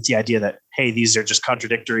the idea that, hey, these are just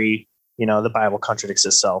contradictory, the Bible contradicts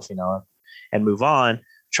itself, and move on,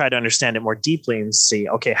 try to understand it more deeply and see,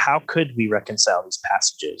 okay, how could we reconcile these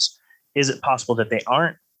passages? Is it possible that they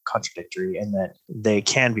aren't contradictory and that they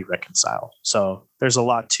can be reconciled? So there's a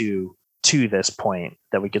lot to this point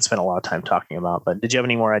that we could spend a lot of time talking about. But did you have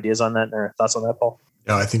any more ideas on that or thoughts on that, Paul?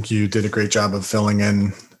 No, I think you did a great job of filling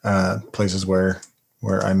in places where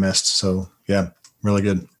I missed. So yeah, really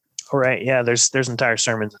good. All right. Yeah, there's entire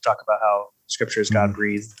sermons that talk about how scripture is God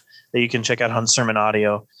breathed that you can check out on Sermon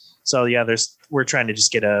Audio. So yeah, we're trying to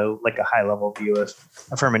just get a high level view of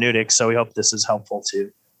hermeneutics. So we hope this is helpful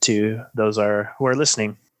to those who are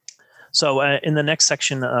listening. So in the next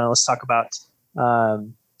section, let's talk about.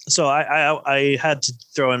 So I had to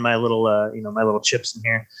throw in my little my little chips in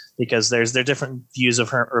here because there are different views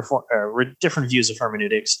of different views of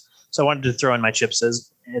hermeneutics. So I wanted to throw in my chips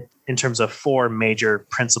in terms of 4 major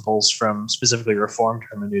principles from specifically Reformed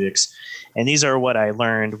hermeneutics, and these are what I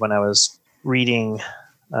learned when I was reading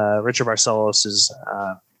Richard Barcellos's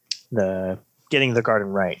the Getting the Garden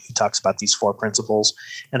Right. He talks about these 4 principles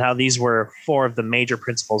and how these were 4 of the major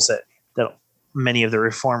principles that many of the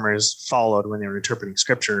reformers followed when they were interpreting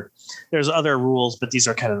scripture. There's other rules, but these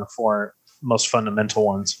are kind of the 4 most fundamental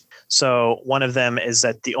ones. So one of them is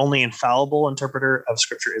that the only infallible interpreter of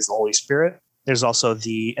scripture is the Holy Spirit. There's also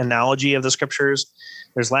the analogy of the scriptures.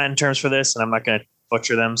 There's Latin terms for this, and I'm not going to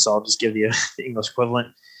butcher them, so I'll just give you the English equivalent.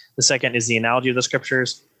 The second is the analogy of the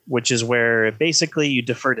scriptures, which is where basically you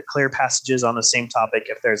defer to clear passages on the same topic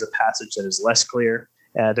if there's a passage that is less clear.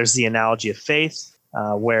 There's the analogy of faith,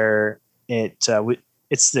 where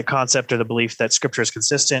it's the concept or the belief that scripture is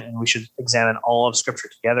consistent and we should examine all of scripture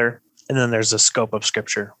together. And then there's the scope of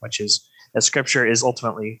scripture, which is that scripture is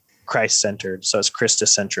ultimately Christ-centered, so it's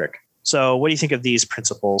Christocentric. So what do you think of these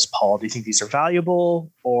principles, Paul? Do you think these are valuable,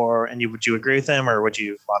 would you agree with them, or would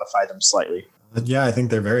you modify them slightly? Yeah, I think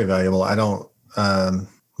they're very valuable. I don't,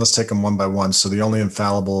 let's take them one by one. So the only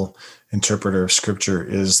infallible interpreter of scripture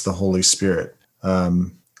is the Holy Spirit. I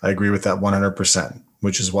agree with that 100%,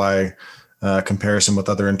 which is why comparison with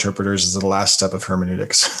other interpreters is the last step of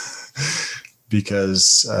hermeneutics.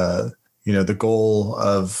 Because, the goal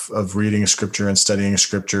of reading scripture and studying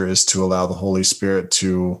scripture is to allow the Holy Spirit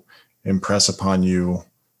to impress upon you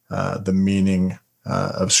the meaning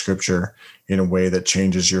of scripture in a way that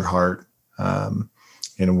changes your heart,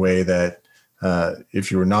 in a way that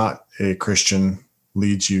if you're not a Christian,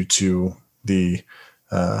 leads you to the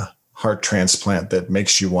heart transplant that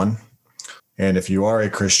makes you one. And if you are a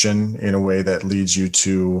Christian, in a way that leads you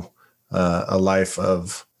to a life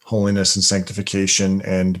of holiness and sanctification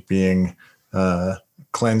and being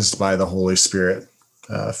cleansed by the Holy Spirit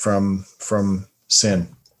from sin.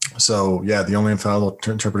 So yeah, the only infallible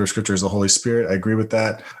interpreter of scripture is the Holy Spirit. I agree with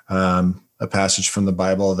that. A passage from the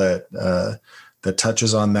Bible that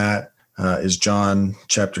touches on that is John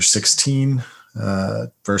chapter 16,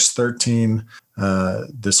 verse 13.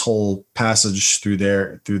 This whole passage through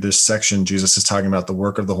this section, Jesus is talking about the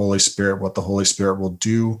work of the Holy Spirit, what the Holy Spirit will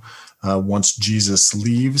do once Jesus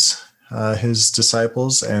leaves his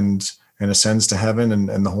disciples and ascends to heaven,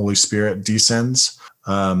 and the Holy Spirit descends.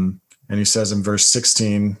 And he says in verse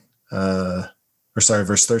 13, when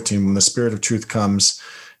the Spirit of truth comes,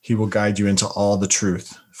 he will guide you into all the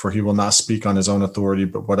truth, for he will not speak on his own authority,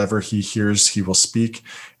 but whatever he hears, he will speak,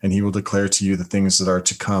 and he will declare to you the things that are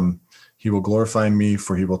to come. He will glorify me,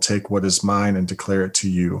 for he will take what is mine and declare it to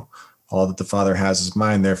you. All that the Father has is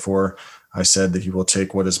mine. Therefore, I said that he will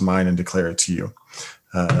take what is mine and declare it to you.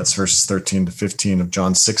 That's verses 13 to 15 of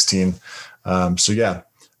John 16.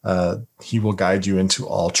 He will guide you into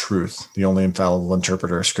all truth. The only infallible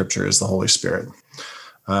interpreter of scripture is the Holy Spirit.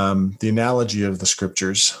 The analogy of the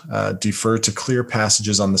scriptures, defer to clear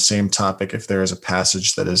passages on the same topic if there is a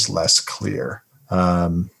passage that is less clear.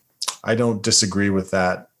 I don't disagree with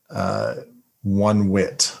that one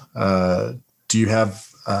whit. Do you have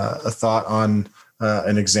a thought on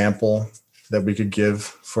an example that we could give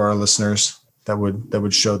for our listeners that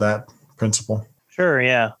would show that principle? Sure,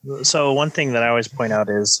 yeah. So one thing that I always point out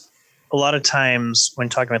is a lot of times when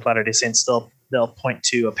talking with Latter-day Saints, they'll point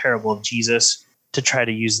to a parable of Jesus to try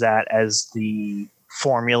to use that as the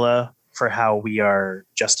formula for how we are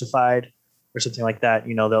justified or something like that.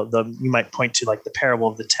 You know, you might point to like the parable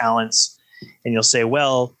of the talents, and you'll say,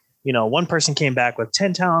 well, you know, one person came back with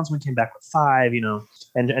 10 talents, one came back with 5, you know,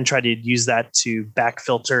 and try to use that to back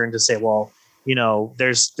filter and to say, well, you know,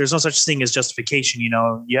 there's no such thing as justification. You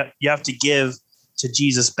know, you have to give to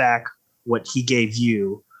Jesus back what he gave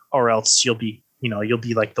you, or else you'll be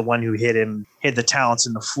like the one who hid the talents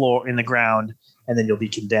in the floor, in the ground, and then you'll be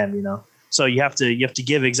condemned, you know? So you have to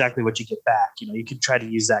give exactly what you get back. You know, you could try to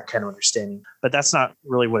use that kind of understanding, but that's not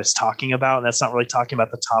really what it's talking about. That's not really talking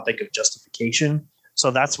about the topic of justification.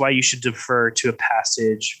 So that's why you should defer to a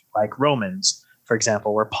passage like Romans, for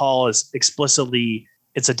example, where Paul is explicitly,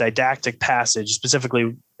 it's a didactic passage,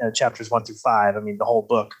 specifically chapters 1 through 5. I mean, the whole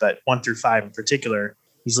book, but 1 through 5 in particular,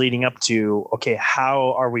 he's leading up to, okay,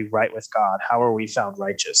 how are we right with God? How are we found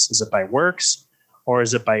righteous? Is it by works, or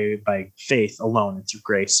is it by faith alone and through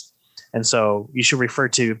grace? And so you should refer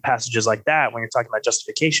to passages like that when you're talking about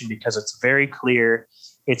justification, because it's very clear.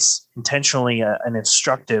 It's intentionally an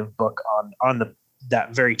instructive book on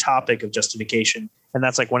that very topic of justification. And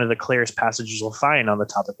that's like one of the clearest passages you'll find on the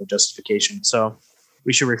topic of justification. So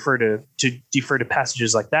we should defer to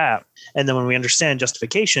passages like that. And then when we understand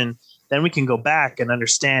justification, then we can go back and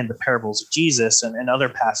understand the parables of Jesus and other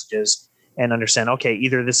passages and understand, okay,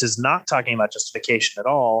 either this is not talking about justification at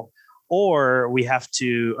all, or we have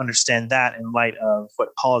to understand that in light of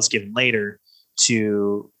what Paul has given later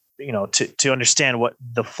to understand what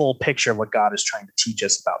the full picture of what God is trying to teach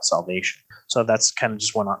us about salvation. So that's kind of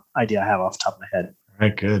just one idea I have off the top of my head. All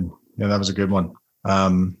right, good. Yeah, that was a good one.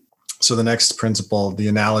 So the next principle, the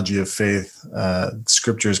analogy of faith,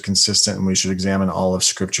 Scripture is consistent, and we should examine all of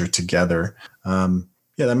Scripture together. I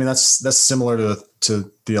mean, that's similar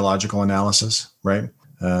to theological analysis, right?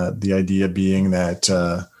 The idea being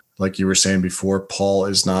that, like you were saying before, Paul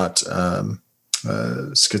is not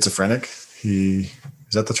schizophrenic. Is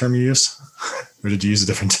that the term you use, or did you use a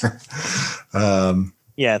different term?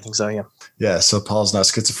 Yeah, I think so. Yeah. Yeah. So Paul's not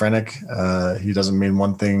schizophrenic. He doesn't mean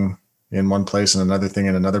one thing in one place and another thing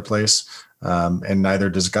in another place. And neither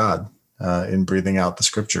does God in breathing out the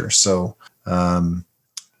Scripture. So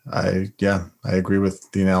I agree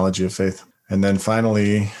with the analogy of faith. And then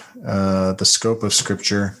finally, the scope of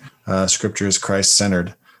Scripture. Scripture is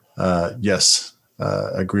Christ-centered. Yes,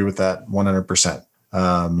 agree with that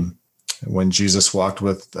 100%. When Jesus walked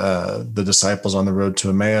with the disciples on the road to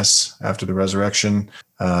Emmaus after the resurrection,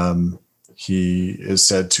 he is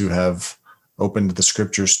said to have opened the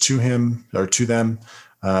Scriptures to him or to them,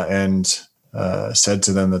 and said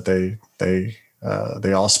to them that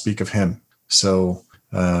they all speak of him. So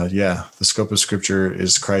the scope of Scripture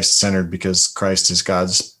is Christ-centered because Christ is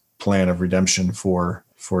God's plan of redemption for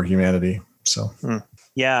humanity. So.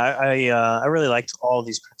 Yeah, I really liked all of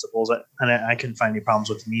these principles, and I couldn't find any problems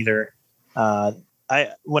with them either.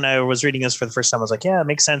 When I was reading this for the first time, I was like, yeah, it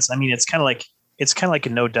makes sense. I mean, it's kind of like a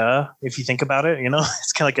no duh if you think about it. You know,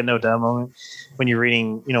 it's kind of like a no duh moment when you're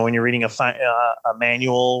reading. You know, when you're reading a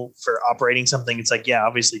manual for operating something, it's like, yeah,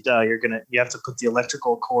 obviously, duh. You have to put the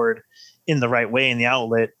electrical cord in the right way in the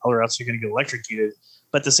outlet, or else you're going to get electrocuted.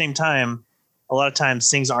 But at the same time, a lot of times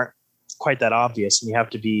things aren't quite that obvious, and you have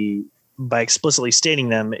to be, by explicitly stating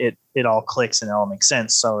them, it all clicks and it all makes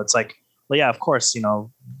sense. So it's like, well, yeah, of course, you know,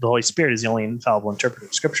 the Holy Spirit is the only infallible interpreter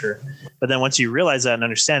of Scripture. But then once you realize that and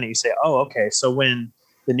understand it, you say, oh, okay. So when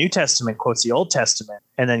the New Testament quotes the Old Testament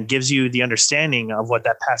and then gives you the understanding of what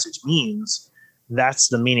that passage means, that's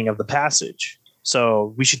the meaning of the passage.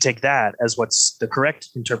 So we should take that as what's the correct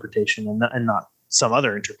interpretation and not some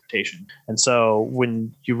other interpretation. And so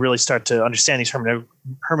when you really start to understand these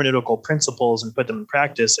hermeneutical principles and put them in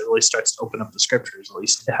practice, it really starts to open up the Scriptures. At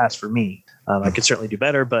least it has for me. I could certainly do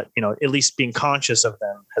better, but you know, at least being conscious of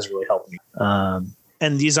them has really helped me.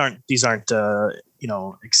 And these aren't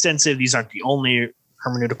extensive. These aren't the only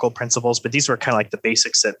hermeneutical principles, but these were kind of like the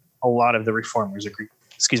basics that a lot of the reformers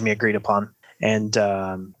agreed upon. And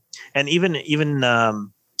even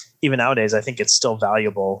nowadays, I think it's still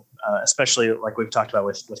valuable. Especially like we've talked about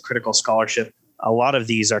with critical scholarship, a lot of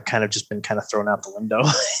these are kind of just been kind of thrown out the window.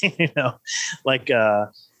 You know, like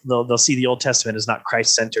they'll see the Old Testament as not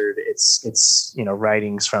Christ-centered. It's you know,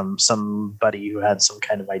 writings from somebody who had some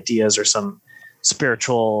kind of ideas or some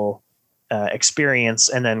spiritual experience,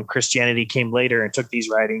 and then Christianity came later and took these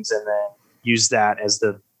writings and then used that as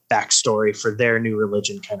the backstory for their new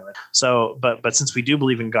religion kind of. So, but since we do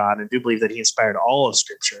believe in God and do believe that he inspired all of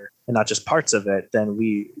Scripture and not just parts of it, then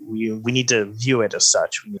we need to view it as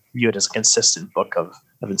such. We view it as a consistent book of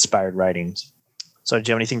inspired writings. So do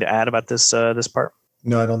you have anything to add about this part?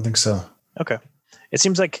 No, I don't think so. Okay. It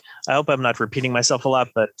seems like, I hope I'm not repeating myself a lot,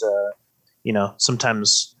 but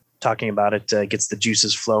sometimes talking about it gets the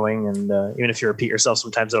juices flowing, and even if you repeat yourself,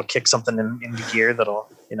 sometimes it'll kick something into gear that'll,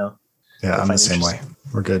 Yeah, I'm the same way.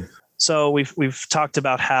 We're good. So we've talked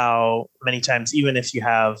about how many times, even if you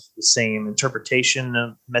have the same interpretation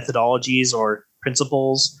of methodologies or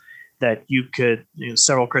principles, that you could,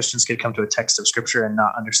 several Christians could come to a text of Scripture and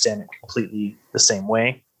not understand it completely the same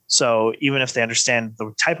way. So even if they understand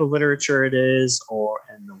the type of literature it is,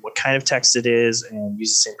 and what kind of text it is, and use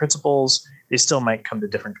the same principles, they still might come to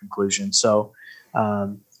different conclusions. So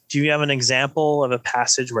do you have an example of a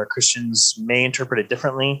passage where Christians may interpret it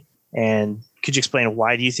differently? And could you explain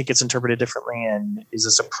why do you think it's interpreted differently? And is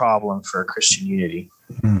this a problem for Christian unity?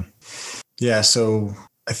 Yeah, so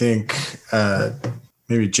I think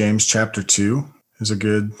maybe James chapter 2 is a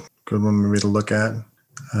good one maybe to look at.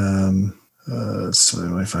 So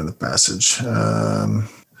let me find the passage.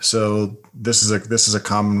 So this is a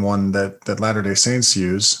common one that Latter-day Saints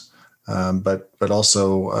use, but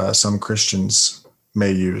also some Christians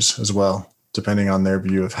may use as well, depending on their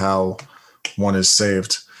view of how one is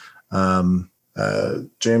saved.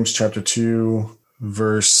 James chapter 2,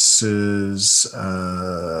 verses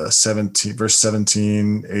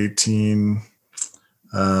 17, 18,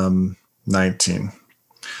 19.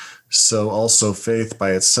 So also faith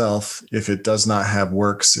by itself, if it does not have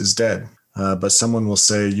works, is dead. But someone will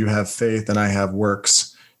say, you have faith and I have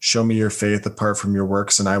works. Show me your faith apart from your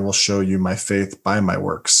works, and I will show you my faith by my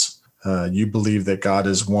works. You believe that God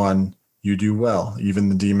is one. You do well. Even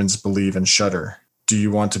the demons believe and shudder. Do you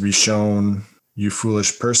want to be shown, you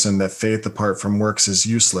foolish person, that faith apart from works is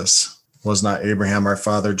useless? Was not Abraham our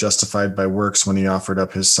father justified by works when he offered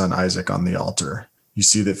up his son Isaac on the altar? You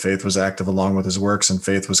see that faith was active along with his works, and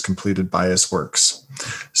faith was completed by his works.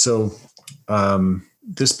 So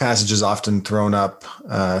this passage is often thrown up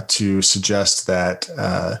to suggest that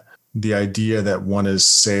the idea that one is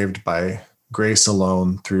saved by grace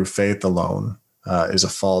alone through faith alone is a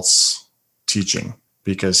false teaching,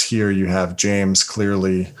 because here you have James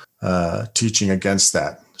clearly teaching against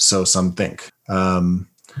that. So some think.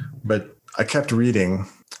 But I kept reading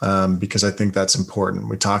because I think that's important.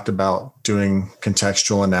 We talked about doing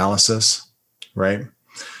contextual analysis, right?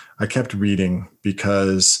 I kept reading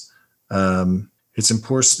because it's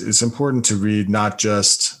important to read not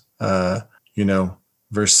just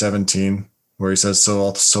verse 17 where he says,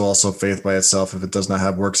 so also faith by itself, if it does not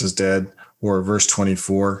have works, is dead, or verse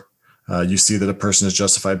 24. You see that a person is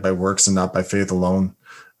justified by works and not by faith alone.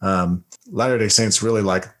 Latter-day Saints really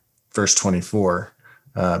like verse 24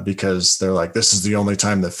 because they're like, this is the only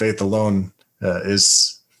time that faith alone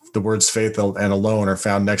is, the words faith and alone are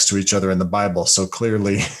found next to each other in the Bible. So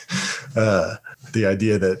clearly the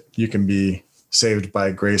idea that you can be saved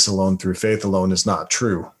by grace alone through faith alone is not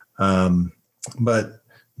true. But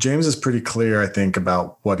James is pretty clear, I think,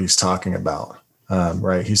 about what he's talking about,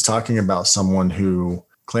 right? He's talking about someone who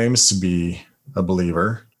claims to be a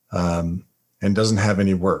believer and doesn't have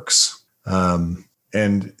any works.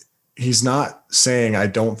 And he's not saying, I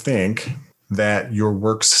don't think that your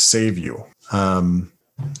works save you.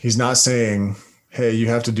 He's not saying, hey, you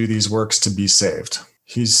have to do these works to be saved.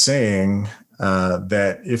 He's saying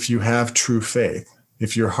that if you have true faith,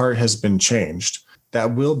 if your heart has been changed,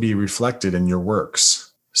 that will be reflected in your works.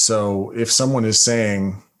 So if someone is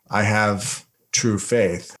saying, I have true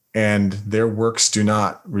faith, and their works do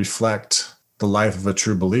not reflect the life of a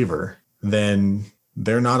true believer, then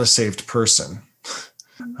they're not a saved person.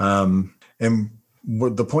 And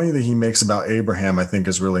what the point that he makes about Abraham, I think,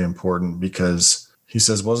 is really important, because he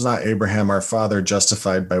says, was not Abraham our father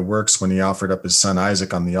justified by works when he offered up his son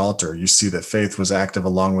Isaac on the altar? You see that faith was active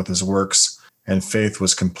along with his works, and faith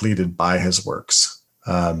was completed by his works.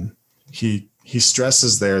 He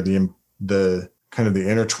stresses there the kind of the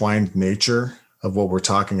intertwined nature of what we're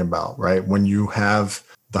talking about, right? When you have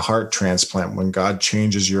the heart transplant, when God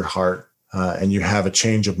changes your heart and you have a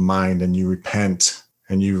change of mind and you repent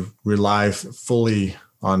and you rely fully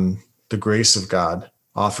on the grace of God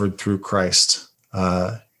offered through Christ,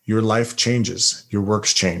 your life changes, your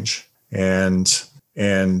works change. And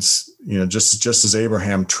just as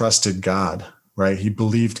Abraham trusted God, right? He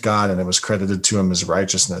believed God and it was credited to him as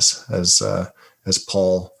righteousness, as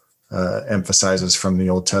Paul emphasizes from the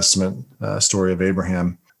Old Testament story of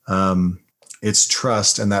Abraham. It's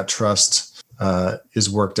trust, and that trust is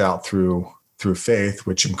worked out through faith,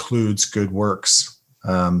 which includes good works.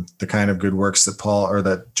 the kind of good works that Paul or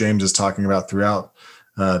that James is talking about throughout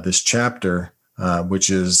this chapter, which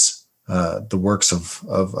is the works of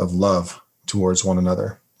love towards one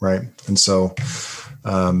another, right? And so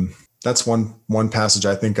that's one passage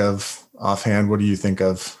I think of offhand. What do you think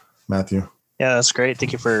of, Matthew? Yeah, that's great.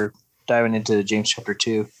 Thank you for diving into James chapter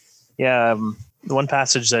 2. Yeah, the one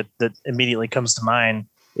passage that immediately comes to mind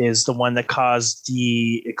is the one that caused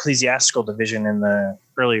the ecclesiastical division in the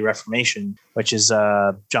early Reformation, which is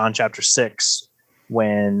John chapter 6,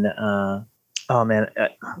 when, it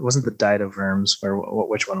wasn't the Diet of Worms, or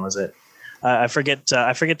which one was it? I forget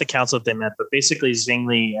the council that they met, but basically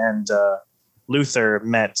Zwingli and Luther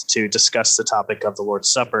met to discuss the topic of the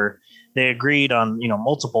Lord's Supper. They agreed on,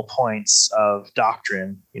 multiple points of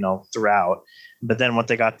doctrine, throughout. But then once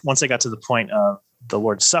they got to the point of the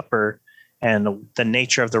Lord's Supper and the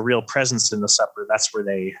nature of the real presence in the supper, that's where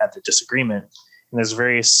they had the disagreement. And there's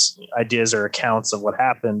various ideas or accounts of what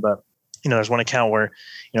happened. But, there's one account where,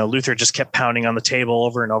 Luther just kept pounding on the table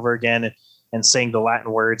over and over again and saying the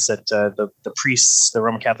Latin words that the priests, the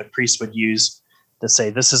Roman Catholic priests, would use to say,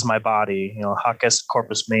 "This is my body," "Hoc est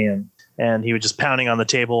corpus meum." And he was just pounding on the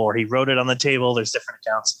table, or he wrote it on the table. There's different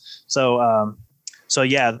accounts. So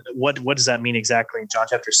yeah, what does that mean exactly in John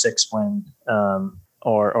chapter 6 when,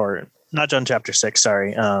 or not John chapter 6,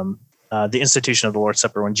 sorry, the institution of the Lord's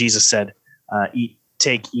Supper, when Jesus said, eat,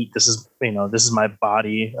 this is my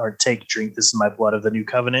body, or take, drink, this is my blood of the new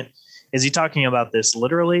covenant. Is he talking about this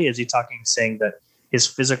literally? Is he saying that his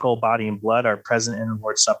physical body and blood are present in the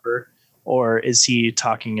Lord's Supper? Or is he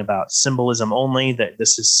talking about symbolism only, that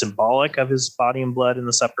this is symbolic of his body and blood in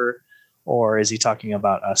the supper? Or is he talking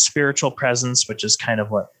about a spiritual presence, which is kind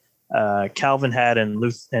of what Calvin had, and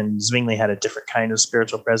Luther and Zwingli had a different kind of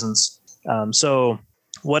spiritual presence? So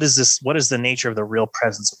what is this? What is the nature of the real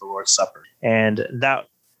presence of the Lord's Supper? And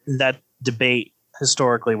that debate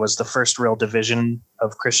historically was the first real division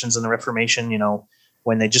of Christians in the Reformation.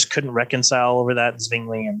 When they just couldn't reconcile over that,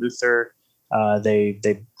 Zwingli and Luther, they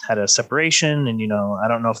had a separation, and I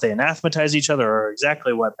don't know if they anathematized each other or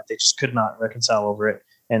exactly what, but they just could not reconcile over it.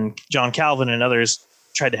 And John Calvin and others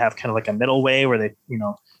tried to have kind of like a middle way where they,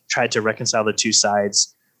 tried to reconcile the two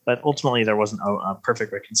sides, but ultimately there wasn't a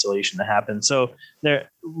perfect reconciliation to happen. So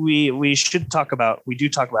we do talk about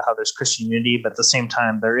how there's Christian unity, but at the same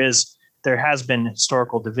time there has been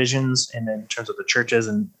historical divisions in terms of the churches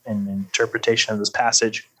and interpretation of this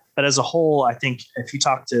passage. But as a whole, I think if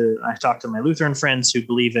I talk to my Lutheran friends who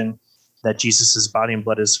believe in that Jesus's body and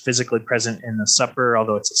blood is physically present in the supper,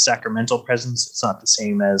 although it's a sacramental presence, it's not the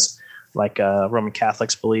same as like Roman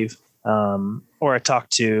Catholics believe. Or I talk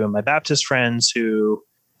to my Baptist friends who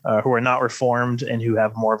are not Reformed and who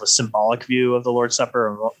have more of a symbolic view of the Lord's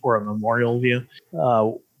Supper or a memorial view.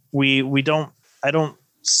 I don't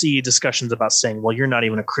see discussions about saying, well, you're not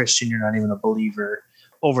even a Christian, you're not even a believer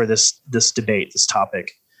over this debate, this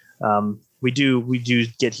topic. We do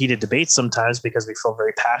get heated debates sometimes because we feel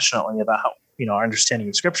very passionately about how, our understanding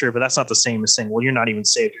of Scripture, but that's not the same as saying, well, you're not even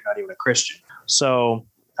saved, you're not even a Christian. So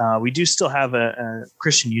we do still have a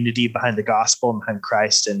Christian unity behind the gospel and behind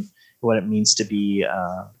Christ and what it means to be,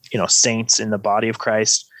 saints in the body of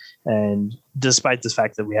Christ. And despite the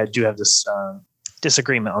fact that we do have this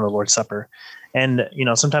disagreement on the Lord's Supper. And,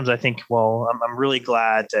 sometimes I think, well, I'm really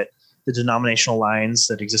glad that the denominational lines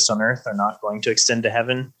that exist on earth are not going to extend to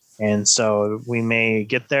heaven. And so we may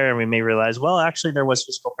get there and we may realize, well, actually there was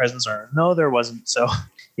physical presence, or no, there wasn't. So,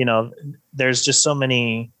 there's just so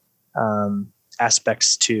many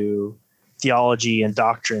aspects to theology and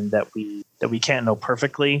doctrine that we can't know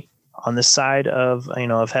perfectly on this side of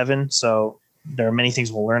heaven. So there are many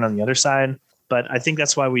things we'll learn on the other side. But I think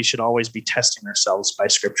that's why we should always be testing ourselves by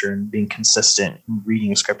Scripture and being consistent in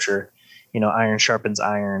reading Scripture. Iron sharpens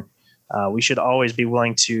iron. We should always be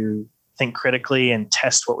willing to think critically and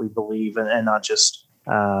test what we believe, and not just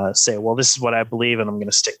say, well, this is what I believe and I'm going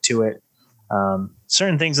to stick to it.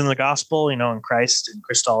 Certain things in the gospel, in Christ and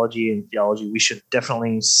Christology and theology, we should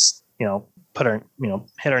definitely, put our,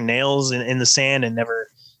 hit our nails in the sand and never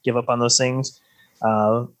give up on those things,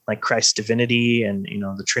 like Christ's divinity and,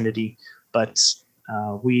 the Trinity. But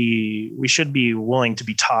we should be willing to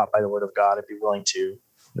be taught by the Word of God and be willing to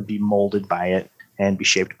be molded by it and be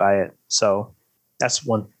shaped by it. So that's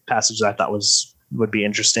one passage that I thought would be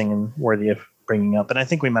interesting and worthy of bringing up. And I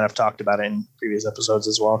think we might have talked about it in previous episodes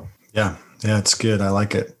as well. Yeah, it's good. I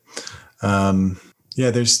like it.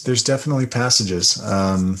 There's definitely passages.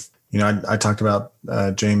 I talked about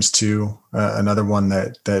James 2, another one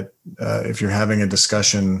that if you're having a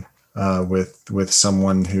discussion with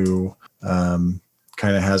someone who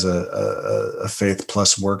kind of has a faith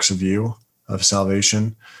plus works view of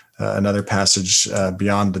salvation, another passage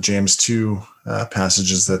beyond the James 2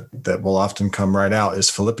 passages that will often come right out is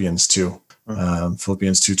Philippians 2.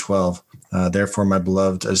 Philippians 2:12. Therefore, my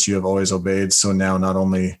beloved, as you have always obeyed, so now not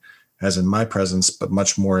only as in my presence, but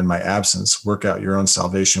much more in my absence, work out your own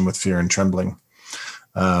salvation with fear and trembling.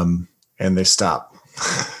 And they stop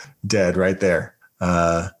dead right there.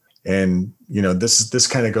 And this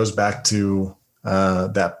kind of goes back to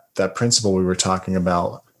that principle we were talking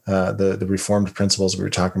about, the Reformed principles we were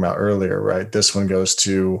talking about earlier, right? This one goes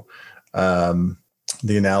to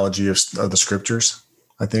the analogy of the scriptures,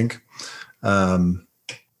 I think.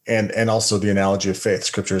 And also the analogy of faith.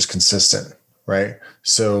 Scripture is consistent, right?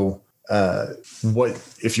 So what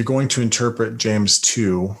if you're going to interpret James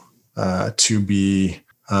 2 to be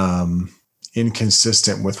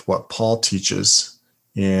inconsistent with what Paul teaches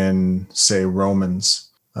in, say, Romans,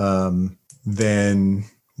 then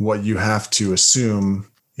what you have to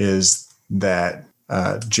assume is that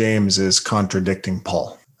James is contradicting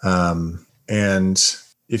Paul. And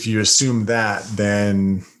if you assume that,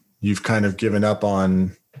 then you've kind of given up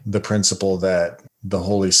on the principle that the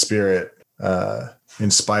Holy Spirit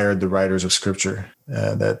inspired the writers of Scripture,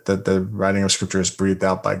 that the writing of Scripture is breathed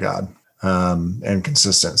out by God and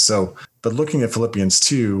consistent. So, but looking at Philippians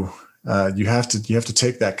 2, you have to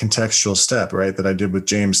take that contextual step, right? That I did with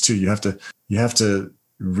James 2. You have to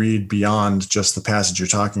read beyond just the passage you're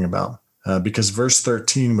talking about, because verse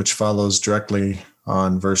 13, which follows directly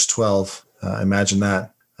on verse 12, imagine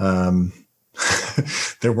that.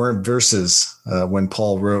 There weren't verses when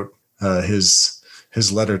Paul wrote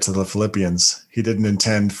his letter to the Philippians. He didn't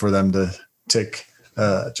intend for them to take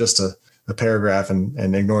just a paragraph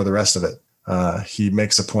and ignore the rest of it. He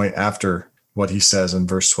makes a point after what he says in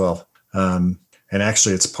verse 12. And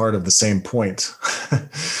actually, it's part of the same point.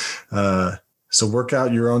 So work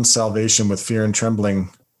out your own salvation with fear and trembling.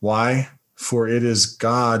 Why? For it is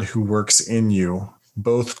God who works in you,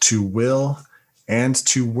 both to will and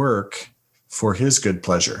to work for his good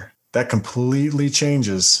pleasure. That completely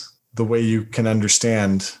changes the way you can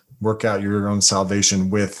understand work out your own salvation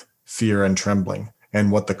with fear and trembling, and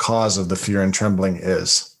what the cause of the fear and trembling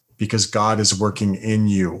is, because God is working in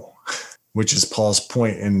you, which is Paul's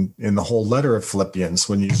point in the whole letter of Philippians.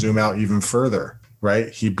 When you zoom out even further, right?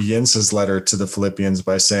 He begins his letter to the Philippians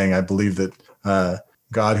by saying, I believe that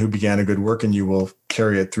God who began a good work in you will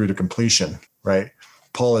carry it through to completion, right?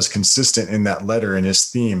 Paul is consistent in that letter in his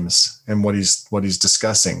themes and what he's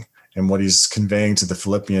discussing, and what he's conveying to the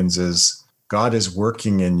Philippians is God is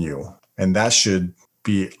working in you, and that should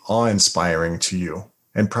be awe-inspiring to you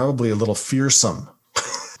and probably a little fearsome.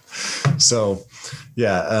 So,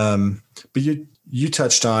 yeah. But you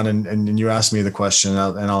touched on, and you asked me the question,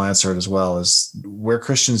 and I'll answer it as well, is where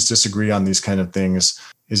Christians disagree on these kind of things,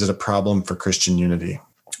 is it a problem for Christian unity?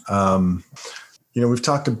 We've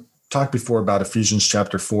talked before about Ephesians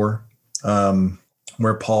chapter 4,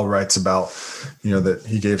 where Paul writes about, that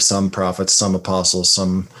he gave some prophets, some apostles,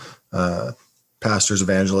 some pastors,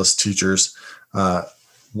 evangelists, teachers.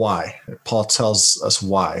 Why? Paul tells us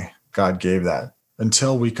why God gave that,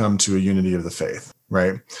 until we come to a unity of the faith,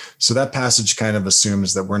 right? So that passage kind of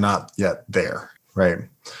assumes that we're not yet there, right?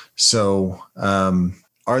 So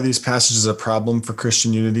are these passages a problem for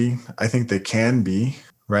Christian unity? I think they can be,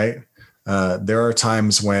 right? There are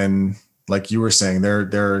times when, like you were saying,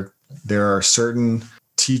 there are certain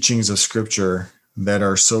teachings of Scripture that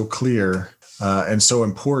are so clear and so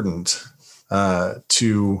important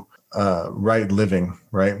to right living,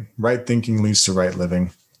 right? Right thinking leads to right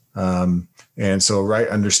living. And so a right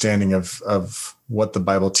understanding of what the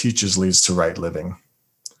Bible teaches leads to right living.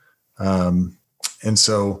 And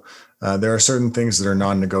so there are certain things that are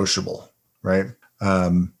non-negotiable, right?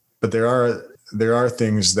 But there are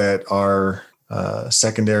things that are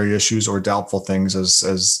secondary issues or doubtful things, as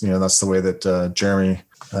that's the way that Jeremy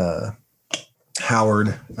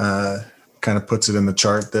Howard kind of puts it in the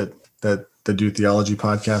chart that the Do Theology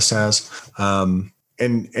podcast has. And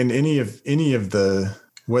any of the,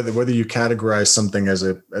 whether you categorize something as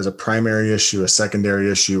a primary issue, a secondary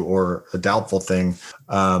issue, or a doubtful thing,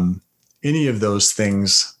 any of those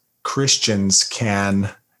things Christians can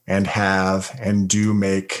and have and do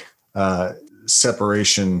make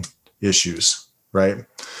separation issues, right?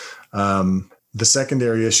 The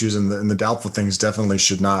secondary issues and the doubtful things definitely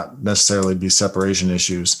should not necessarily be separation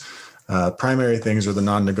issues. Primary things are the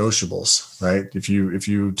non-negotiables, right? If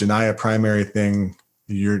you deny a primary thing,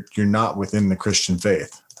 you're not within the Christian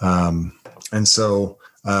faith. And so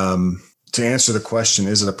to answer the question,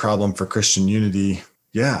 is it a problem for Christian unity?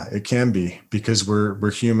 Yeah, it can be, because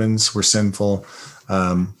we're humans, we're sinful.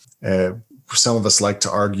 Some of us like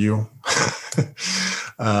to argue.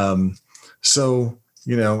 So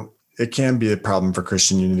it can be a problem for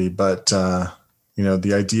Christian unity, but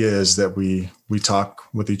the idea is that we talk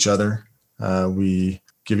with each other, we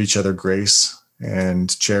give each other grace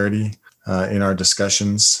and charity in our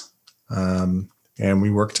discussions, and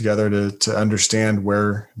we work together to understand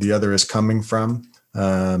where the other is coming from.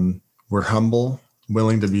 We're humble,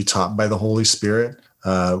 willing to be taught by the Holy Spirit,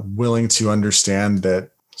 willing to understand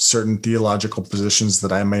that certain theological positions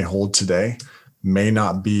that I may hold today may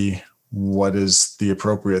not be what is the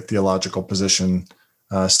appropriate theological position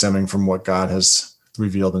stemming from what God has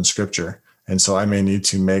revealed in Scripture. And so I may need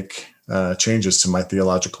to make changes to my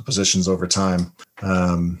theological positions over time.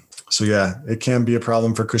 So yeah, it can be a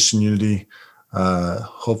problem for Christian unity.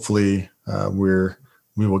 Hopefully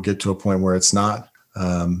we will get to a point where it's not.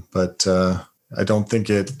 But I don't think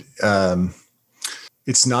it's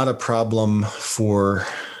not a problem for,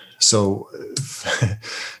 so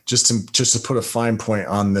just to put a fine point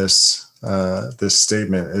on this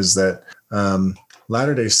statement is that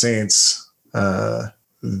Latter-day Saints,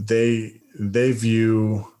 they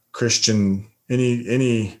view Christian,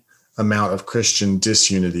 any amount of Christian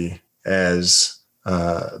disunity as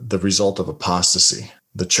the result of apostasy.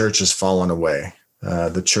 The church has fallen away.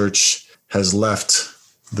 The church has left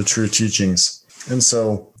the true teachings. And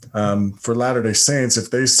so for Latter-day Saints,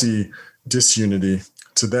 if they see disunity,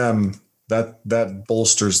 to them, that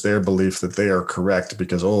bolsters their belief that they are correct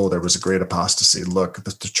because, there was a great apostasy. Look,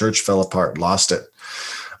 the church fell apart, lost it.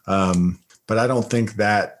 But I don't think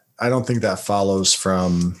that follows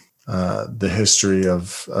from the history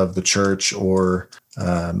of the church or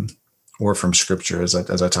from Scripture, as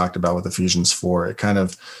I talked about with Ephesians 4. It kind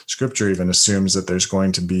of, Scripture even assumes that there's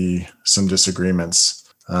going to be some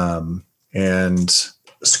disagreements, and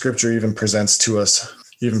Scripture even presents to us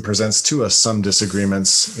some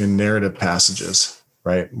disagreements in narrative passages,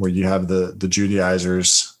 right, where you have the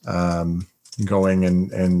Judaizers going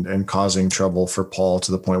and causing trouble for Paul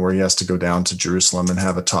to the point where he has to go down to Jerusalem and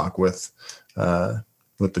have a talk with the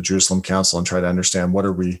Jerusalem Council and try to understand what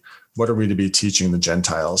are we to be teaching the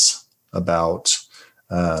Gentiles about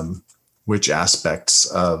which aspects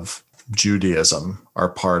of Judaism are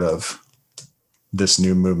part of this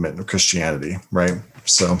new movement of Christianity, right?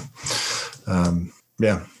 So,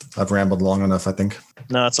 yeah, I've rambled long enough, I think.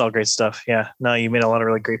 No, it's all great stuff. Yeah, no, you made a lot of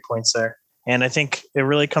really great points there. And I think it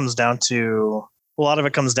really comes down to, a lot of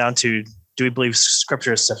it comes down to, do we believe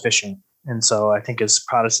Scripture is sufficient? And so I think as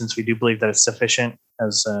Protestants, we do believe that it's sufficient.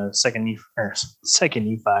 As Second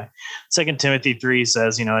Timothy 3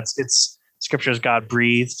 says, it's Scripture is God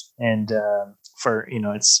breathed, and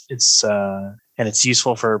it's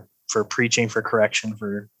useful for preaching, for correction,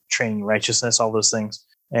 for training righteousness, all those things.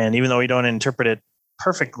 And even though we don't interpret it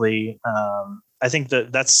perfectly, I think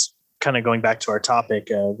that's kind of going back to our topic,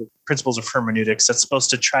 the principles of hermeneutics. That's supposed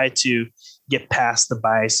to try to get past the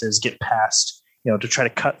biases, get past, to try to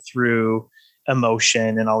cut through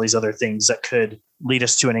emotion and all these other things that could lead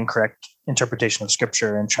us to an incorrect interpretation of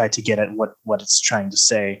Scripture and try to get at what it's trying to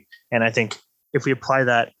say. And I think if we apply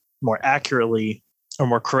that more accurately or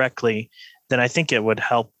more correctly, then I think it would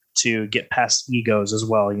help to get past egos as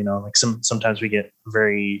well. Like sometimes we get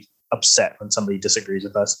very upset when somebody disagrees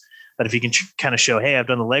with us. But if you can kind of show, hey, I've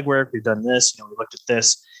done the legwork, we've done this, we looked at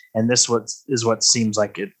this, and this is what seems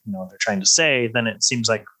like it, they're trying to say, then it seems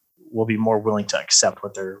like we'll be more willing to accept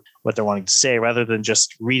what they're wanting to say, rather than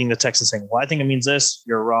just reading the text and saying, well, I think it means this,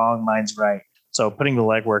 you're wrong, mine's right. So putting the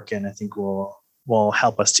legwork in, I think will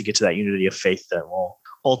help us to get to that unity of faith that will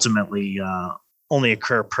ultimately only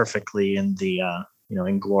occur perfectly in the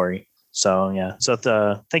in glory. So yeah. So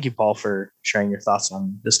thank you, Paul, for sharing your thoughts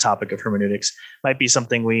on this topic of hermeneutics. Might be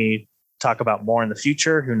something we talk about more in the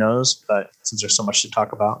future. Who knows? But since there's so much to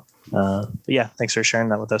talk about, but yeah, thanks for sharing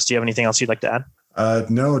that with us. Do you have anything else you'd like to add?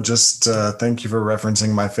 No, just thank you for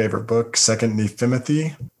referencing my favorite book, 2nd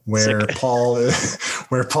Nephi, where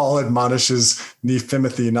Paul admonishes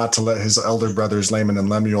Nephi not to let his elder brothers Laman and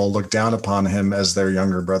Lemuel look down upon him as their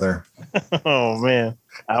younger brother. Oh man,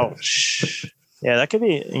 ouch. Yeah, that could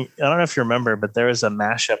be. I don't know if you remember, but there was a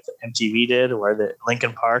mashup that MTV did where the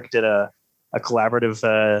Linkin Park did a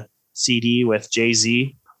collaborative CD with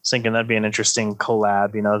Jay-Z. I was thinking that'd be an interesting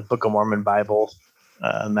collab, Book of Mormon Bible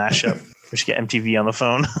mashup. We should get MTV on the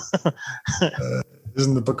phone.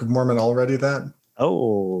 Isn't the Book of Mormon already that?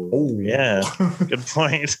 Oh, yeah. Good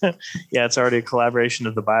point. Yeah, it's already a collaboration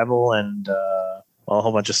of the Bible and a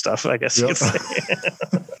whole bunch of stuff, I guess you could say.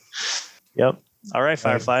 Yep. All right,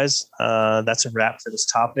 Fireflies. That's a wrap for this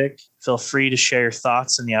topic. Feel free to share your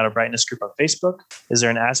thoughts in the Outer Brightness group on Facebook. Is there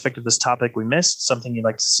an aspect of this topic we missed, something you'd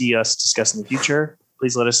like to see us discuss in the future?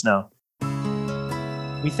 Please let us know.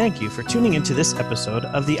 We thank you for tuning into this episode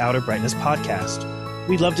of the Outer Brightness podcast.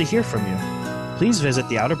 We'd love to hear from you. Please visit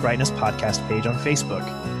the Outer Brightness podcast page on Facebook.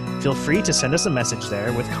 Feel free to send us a message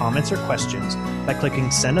there with comments or questions by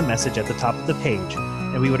clicking Send a Message at the top of the page,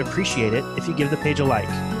 and we would appreciate it if you give the page a like.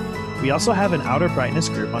 We also have an Outer Brightness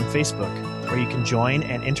group on Facebook, where you can join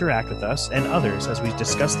and interact with us and others as we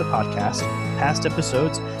discuss the podcast, past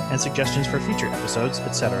episodes, and suggestions for future episodes,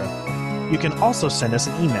 etc. You can also send us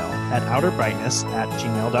an email at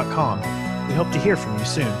outerbrightness@gmail.com. We hope to hear from you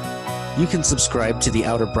soon. You can subscribe to the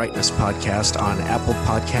Outer Brightness podcast on Apple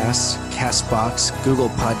Podcasts, CastBox, Google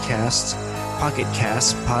Podcasts, Pocket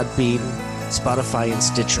Casts, Podbean, Spotify, and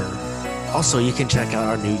Stitcher. Also, you can check out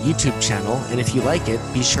our new YouTube channel, and if you like it,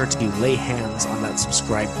 be sure to lay hands on that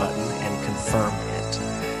subscribe button and confirm it.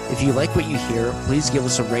 If you like what you hear, please give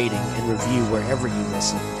us a rating and review wherever you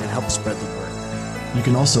listen and help spread the word. You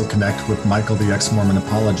can also connect with Michael the Ex-Mormon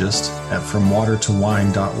Apologist at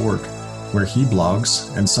FromWaterToWine.org, where he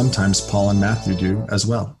blogs, and sometimes Paul and Matthew do as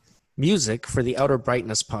well. Music for the Outer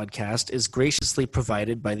Brightness podcast is graciously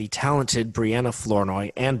provided by the talented Brianna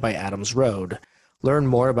Flournoy and by Adams Road. Learn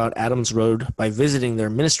more about Adams Road by visiting their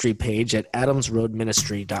ministry page at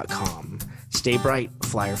adamsroadministry.com. Stay bright,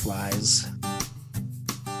 Fireflies.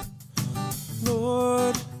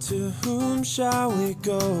 Lord, to whom shall we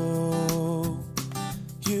go?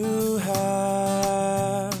 You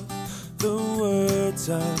have the words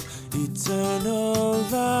of eternal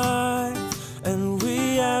life, and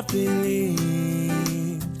we have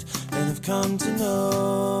believed and have come to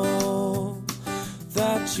know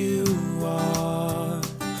that you are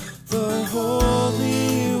the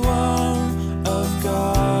Holy One of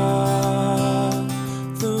God,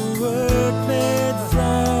 the Word made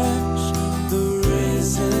flesh, the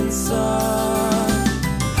risen Son.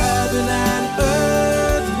 Heaven and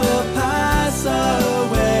earth will pass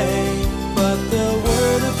away, but the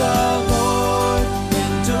word of the Lord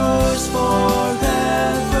endures forever.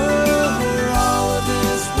 All of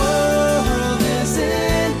this world is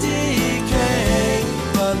in decay,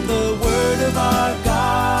 but the word of our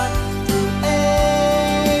God through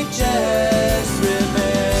ages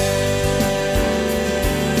remains.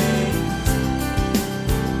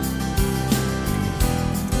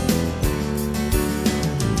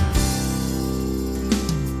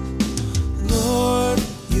 Lord,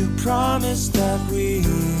 you promised that we,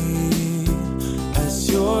 as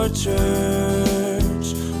your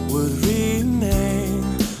church, would remain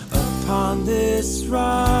upon this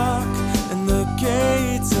rock.